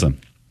Main Plaza.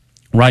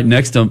 Right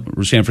next to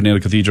San Fernando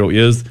Cathedral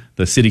is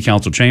the City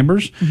Council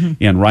Chambers,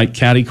 and right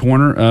catty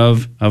corner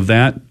of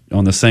that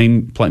on the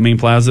same Main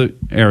Plaza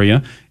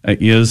area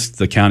is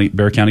the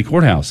Bexar County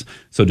Courthouse.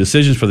 So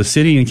decisions for the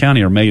city and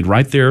county are made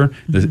right there,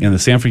 and the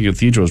San Fernando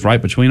Cathedral is right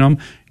between them.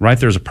 Right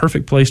there is a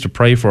perfect place to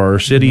pray for our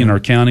city and our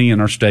county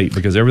and our state,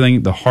 because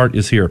the heart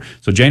is here.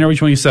 So January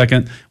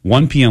 22nd,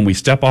 1 p.m., we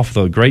step off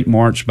the great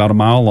march about a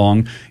mile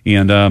long,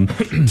 and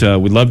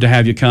we'd love to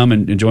have you come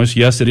and join us.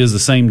 Yes, it is the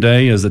same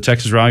day as the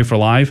Texas Rally for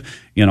Life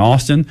in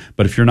Austin,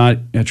 but if you're not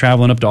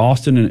traveling up to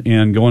Austin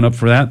and going up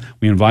for that,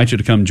 we invite you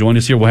to come join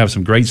us here. We'll have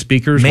some great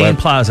speakers. Main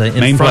Plaza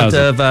in front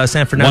of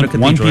San Fernando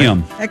Cathedral. 1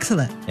 p.m.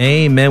 Excellent.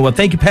 Amen. Well,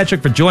 thank you,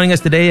 Patrick, for joining us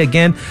today.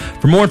 Again,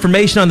 for more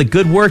information on the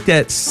good work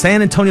that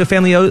San Antonio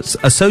Family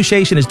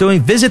Association is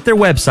doing, visit their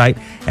website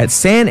at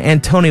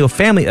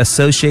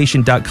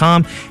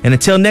sanantoniofamilyassociation.com. And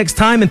until next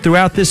time and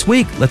throughout this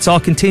week, let's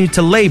all continue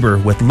to labor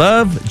with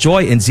love,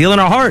 joy, and zeal in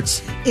our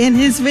hearts. In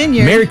His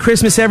vineyard. Merry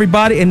Christmas,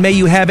 everybody, and may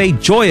you have a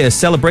joyous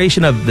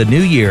celebration of the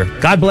new year.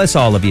 God bless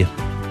all of you.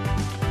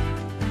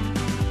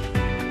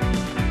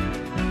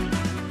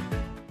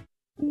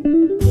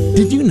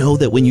 Did you know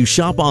that when you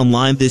shop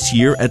online this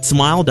year at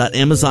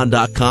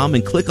smile.amazon.com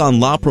and click on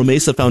La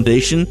Promesa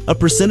Foundation, a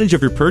percentage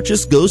of your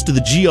purchase goes to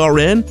the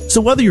GRN? So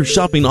whether you're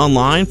shopping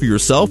online for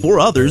yourself or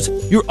others,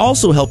 you're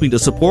also helping to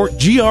support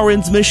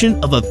GRN's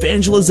mission of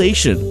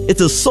evangelization.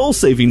 It's a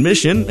soul-saving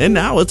mission, and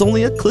now it's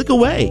only a click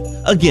away.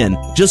 Again,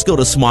 just go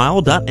to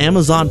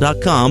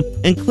smile.amazon.com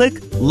and click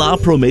La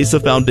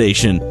Promesa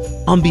Foundation.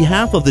 On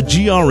behalf of the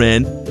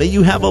GRN, may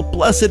you have a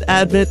blessed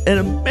Advent and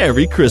a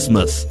Merry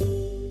Christmas.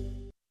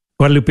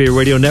 Guadalupe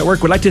Radio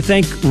Network would like to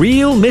thank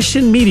Real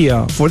Mission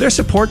Media for their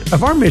support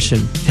of our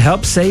mission to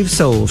help save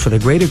souls for the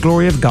greater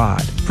glory of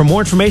God. For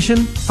more information,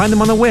 find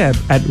them on the web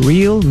at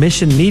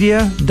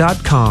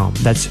realmissionmedia.com.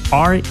 That's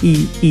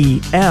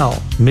REEL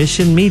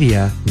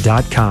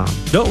missionmedia.com.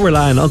 Don't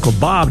rely on Uncle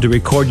Bob to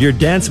record your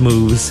dance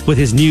moves with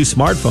his new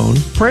smartphone.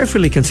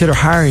 Prayerfully consider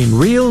hiring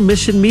Real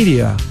Mission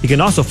Media. You can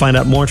also find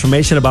out more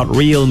information about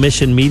Real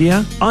Mission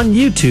Media on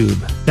YouTube.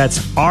 That's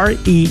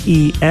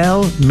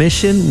REEL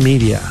Mission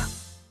Media.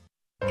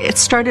 It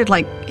started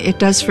like it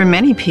does for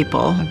many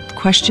people,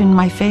 question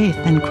my faith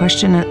and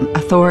question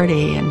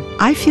authority. And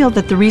I feel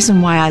that the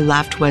reason why I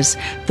left was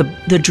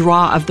the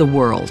draw of the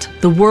world.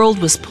 The world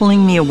was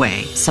pulling me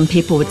away. Some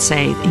people would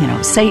say,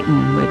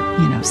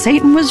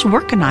 Satan was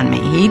working on me.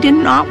 He did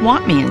not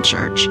want me in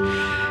church.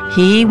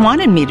 He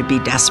wanted me to be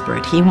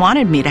desperate. He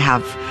wanted me to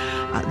have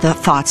the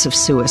thoughts of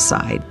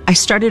suicide. I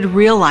started to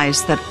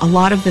realize that a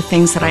lot of the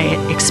things that I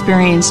had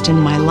experienced in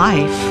my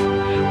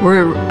life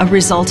were a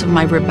result of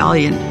my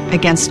rebellion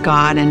against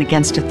God and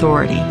against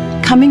authority.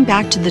 Coming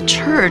back to the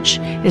church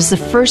is the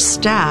first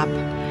step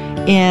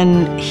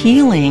in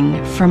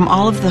healing from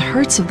all of the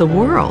hurts of the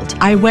world.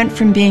 I went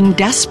from being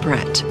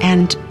desperate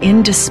and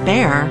in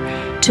despair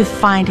to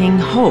finding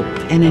hope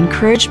and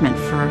encouragement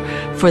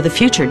for the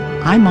future.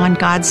 I'm on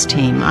God's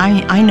team.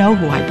 I know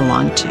who I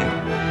belong to,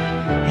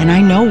 and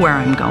I know where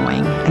I'm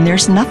going, and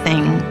there's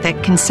nothing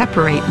that can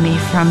separate me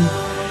from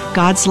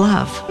God's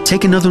love.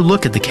 Take another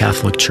look at the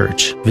Catholic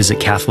Church. Visit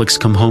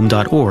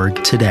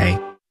CatholicsComeHome.org today.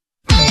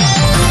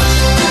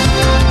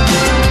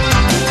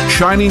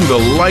 Shining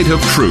the light of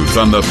truth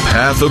on the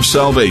path of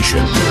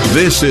salvation.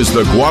 This is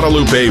the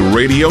Guadalupe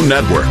Radio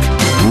Network.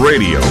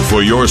 Radio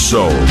for your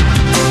soul.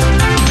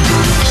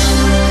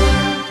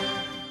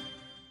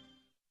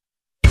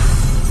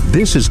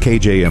 This is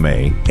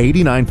KJMA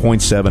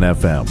 89.7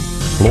 FM,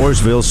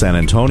 Floresville, San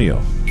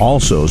Antonio.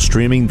 Also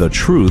streaming the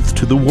truth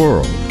to the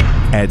world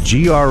at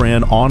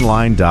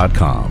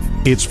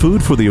grnonline.com. It's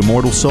food for the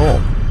immortal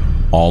soul,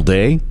 all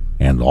day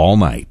and all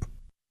night.